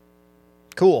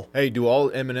 Cool. Hey, do all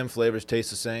M&M flavors taste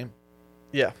the same?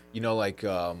 Yeah. You know, like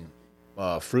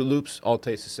Fruit Loops all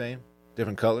taste the same?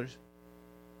 Different colors?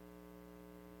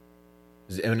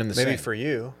 Is M&M the Maybe same? for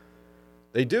you.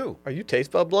 They do. Are you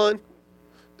taste bud blind?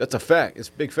 That's a fact. It's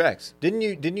big facts. Didn't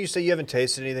you say you haven't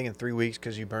tasted anything in 3 weeks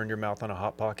because you burned your mouth on a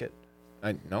Hot Pocket?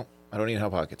 No, I don't eat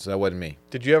Hot Pockets. So that wasn't me.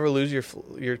 Did you ever lose your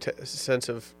sense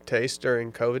of taste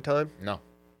during COVID time? No.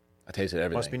 I tasted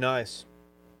everything. Must be nice.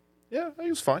 Yeah, it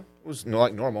was fine. It was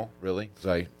like normal, really, because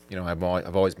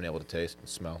I've always been able to taste and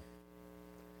smell.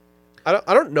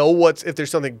 I don't know if there's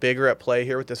something bigger at play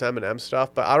here with this M&M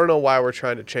stuff, but I don't know why we're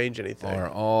trying to change anything. Are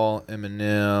all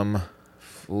M&M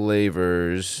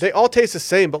flavors They all taste the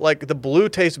same, but like the blue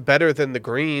tastes better than the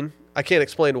green. I can't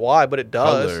explain why, but it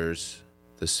does. colors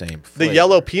the same? The Flavor?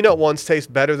 yellow peanut ones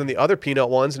taste better than the other peanut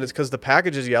ones, and it's because the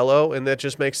package is yellow, and that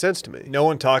just makes sense to me. No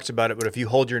one talks about it, but if you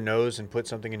hold your nose and put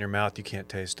something in your mouth, you can't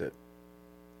taste it.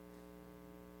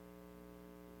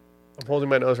 I'm holding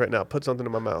my nose right now. Put something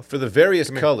in my mouth. For the various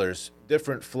colors,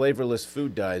 different flavorless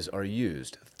food dyes are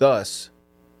used. Thus,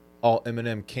 all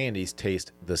M&M candies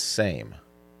taste the same.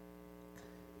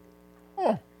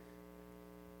 Oh.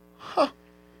 Huh.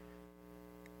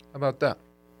 How about that?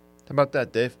 How about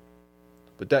that, Dave?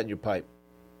 Put that in your pipe.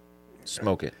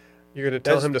 Smoke it. You're going to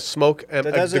tell That's- him to smoke the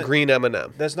doesn't- green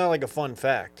M&M. That's not like a fun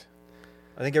fact.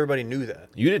 I think everybody knew that.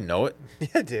 You didn't know it. Yeah,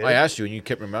 I did. I asked you, and you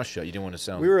kept your mouth shut. You didn't want to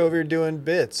sound. We were over here doing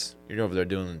bits. You're over there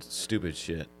doing stupid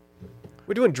shit.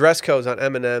 We're doing dress codes on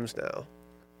M&Ms now.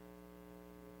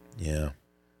 Yeah,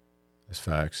 that's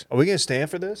facts. Are we gonna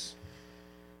stand for this?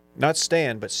 Not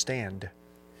stand, but stand.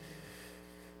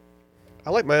 I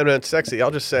like my M&Ms sexy.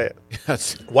 I'll just say it.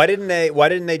 That's Why didn't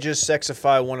they just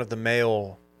sexify one of the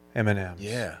male M&Ms?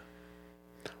 yeah.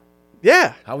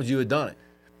 Yeah. How would you have done it?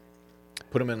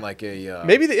 Put them in like a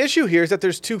Maybe the issue here is that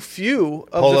there's too few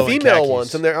of Polo the and female khakis.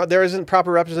 ones, and there isn't proper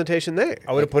representation there.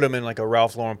 I would have put him in like a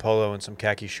Ralph Lauren polo and some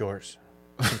khaki shorts.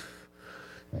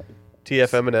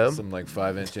 TF M&M. some like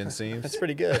 5-inch That's inseams.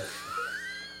 pretty good.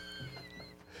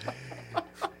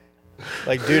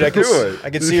 Like, dude, I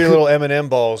could see your little M&M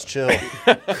balls. Chill.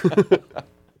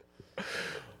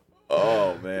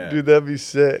 Oh man, Dude, that'd be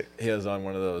sick. he has on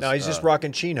one of those. No, he's just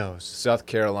rocking chinos. South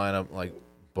Carolina like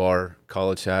bar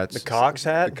college hats. The Cox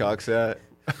hat The Cox hat.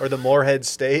 or the Moorhead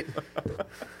State.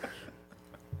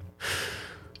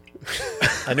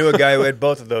 I knew a guy who had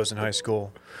both of those in high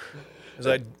school. It was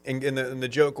like, and the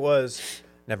joke was,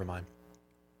 never mind.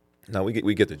 No, we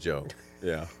get the joke.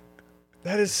 Yeah.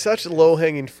 That is such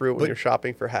low-hanging fruit when you're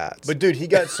shopping for hats. But dude, he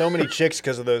got so many chicks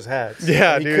because of those hats.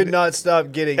 Yeah, he dude. could not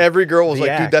stop getting. Every girl was the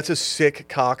like, dude, act. that's a sick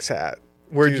Cox hat.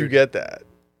 Where'd you Dude. get that?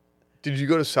 Did you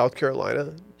go to South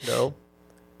Carolina? No.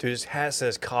 Dude, his hat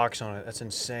says Cox on it. That's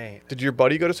insane. Did your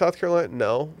buddy go to South Carolina?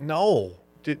 No. No,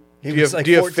 Did He do you was have, like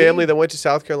do you have 14? family that went to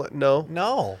South Carolina? No.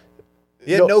 no,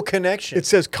 he had no connection. It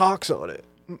says Cox on it.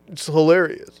 It's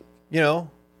hilarious. You know,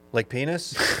 like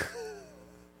penis.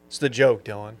 It's the joke,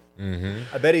 Dylan.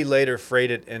 Mm-hmm. I bet he later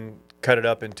frayed it and cut it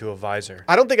up into a visor.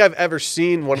 I don't think I've ever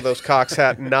seen one of those Cox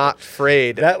hat not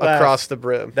frayed That laugh. across the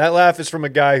brim. That laugh is from a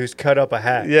guy who's cut up a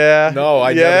hat. Yeah. No,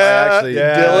 I yeah. never actually.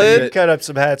 Yeah, Dylan? he cut up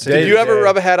some hats. Did you ever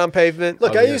rub a hat on pavement?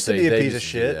 Look, was I gonna used to say, be a they piece used of to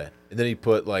do shit. that. And then he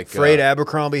put like Frayed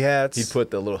Abercrombie hats. he put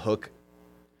the little hook,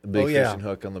 the big Oh, yeah. fishing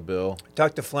hook on the bill.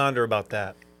 Talk to Flounder about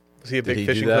that. Was he a Did big he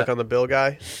do fishing that? hook on the bill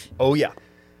guy? Oh yeah.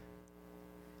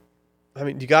 I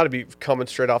mean, you got to be coming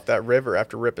straight off that river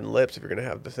after ripping lips if you're going to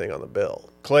have the thing on the bill.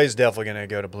 Clay's definitely gonna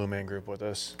go to Blue Man Group with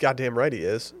us. Goddamn right he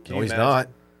is. Can No, you he's imagine? not.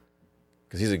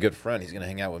 Because he's a good friend. He's gonna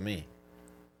hang out with me.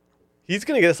 He's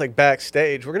going to get us like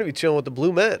backstage. We're going to be chilling with the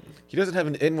Blue Men. He doesn't have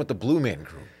an in with the Blue Man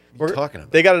Group. What are you talking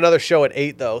about? They got another show at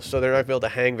 8 though, so they're not going to be able to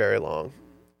hang very long.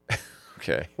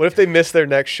 Okay. What if they miss their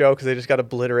next show because they just got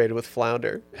obliterated with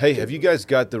Flounder? Hey, have you guys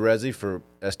got the resi for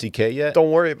STK yet?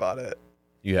 Don't worry about it.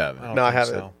 You haven't. don't No, I think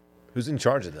haven't. so. Who's in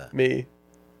charge of that? Me.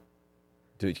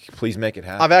 Dude, please make it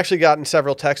happen. I've actually gotten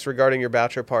several texts regarding your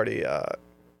bachelor party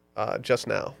just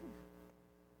now.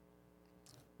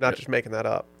 Not just making that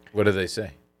up. What do they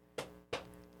say?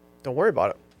 Don't worry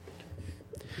about it.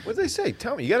 What do they say?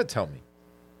 Tell me. You got to tell me.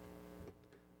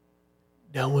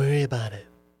 Don't worry about it.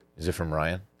 Is it from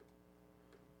Ryan?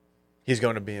 He's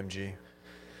going to BMG.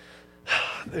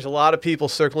 There's a lot of people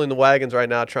circling the wagons right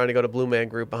now trying to go to Blue Man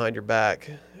Group behind your back.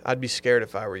 I'd be scared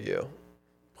if I were you.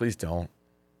 Please don't.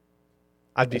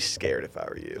 I'd be scared if I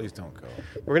were you. Please don't go.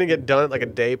 We're going to get done at like a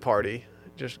day party,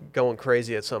 just going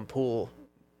crazy at some pool.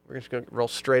 We're just going to roll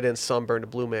straight in sunburn to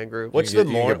Blue Man Group. What's You can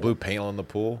the get- you can more- get blue paint on the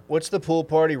pool? What's the pool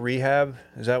party? Rehab?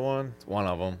 Is that one? It's one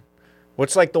of them.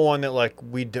 What's like the one that like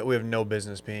we have no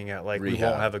business being at? Like we Rehab.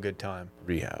 won't have a good time.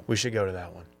 Rehab. We should go to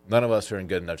that one. None of us are in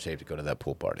good enough shape to go to that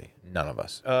pool party. None of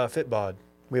us. Fitbod.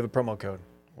 We have a promo code.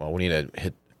 Well, we need to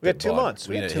hit. We got 2 Fitbod. months.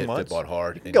 We We need got to 2 hit months. Fitbod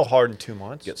hard. We can and go hard in 2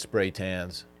 months. Get spray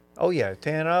tans, Oh yeah,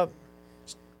 tan up.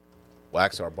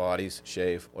 wax our bodies,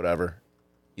 shave, whatever.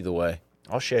 Either way.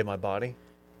 I'll shave my body.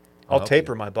 I'll I'll help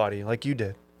taper my body like you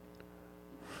did.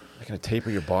 You're going to taper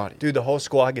your body. Dude, the whole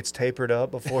squad gets tapered up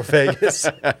before Vegas.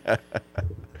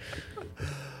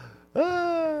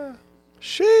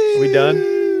 Sheesh. We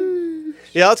done?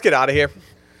 Yeah, let's get out of here.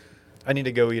 I need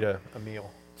to go eat a meal.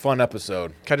 Fun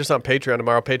episode. Catch us on Patreon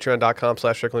tomorrow,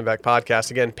 patreon.com/circlingbackpodcast.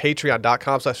 Again,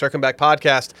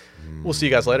 patreon.com/circlingbackpodcast. We'll see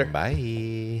you guys later.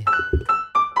 Bye.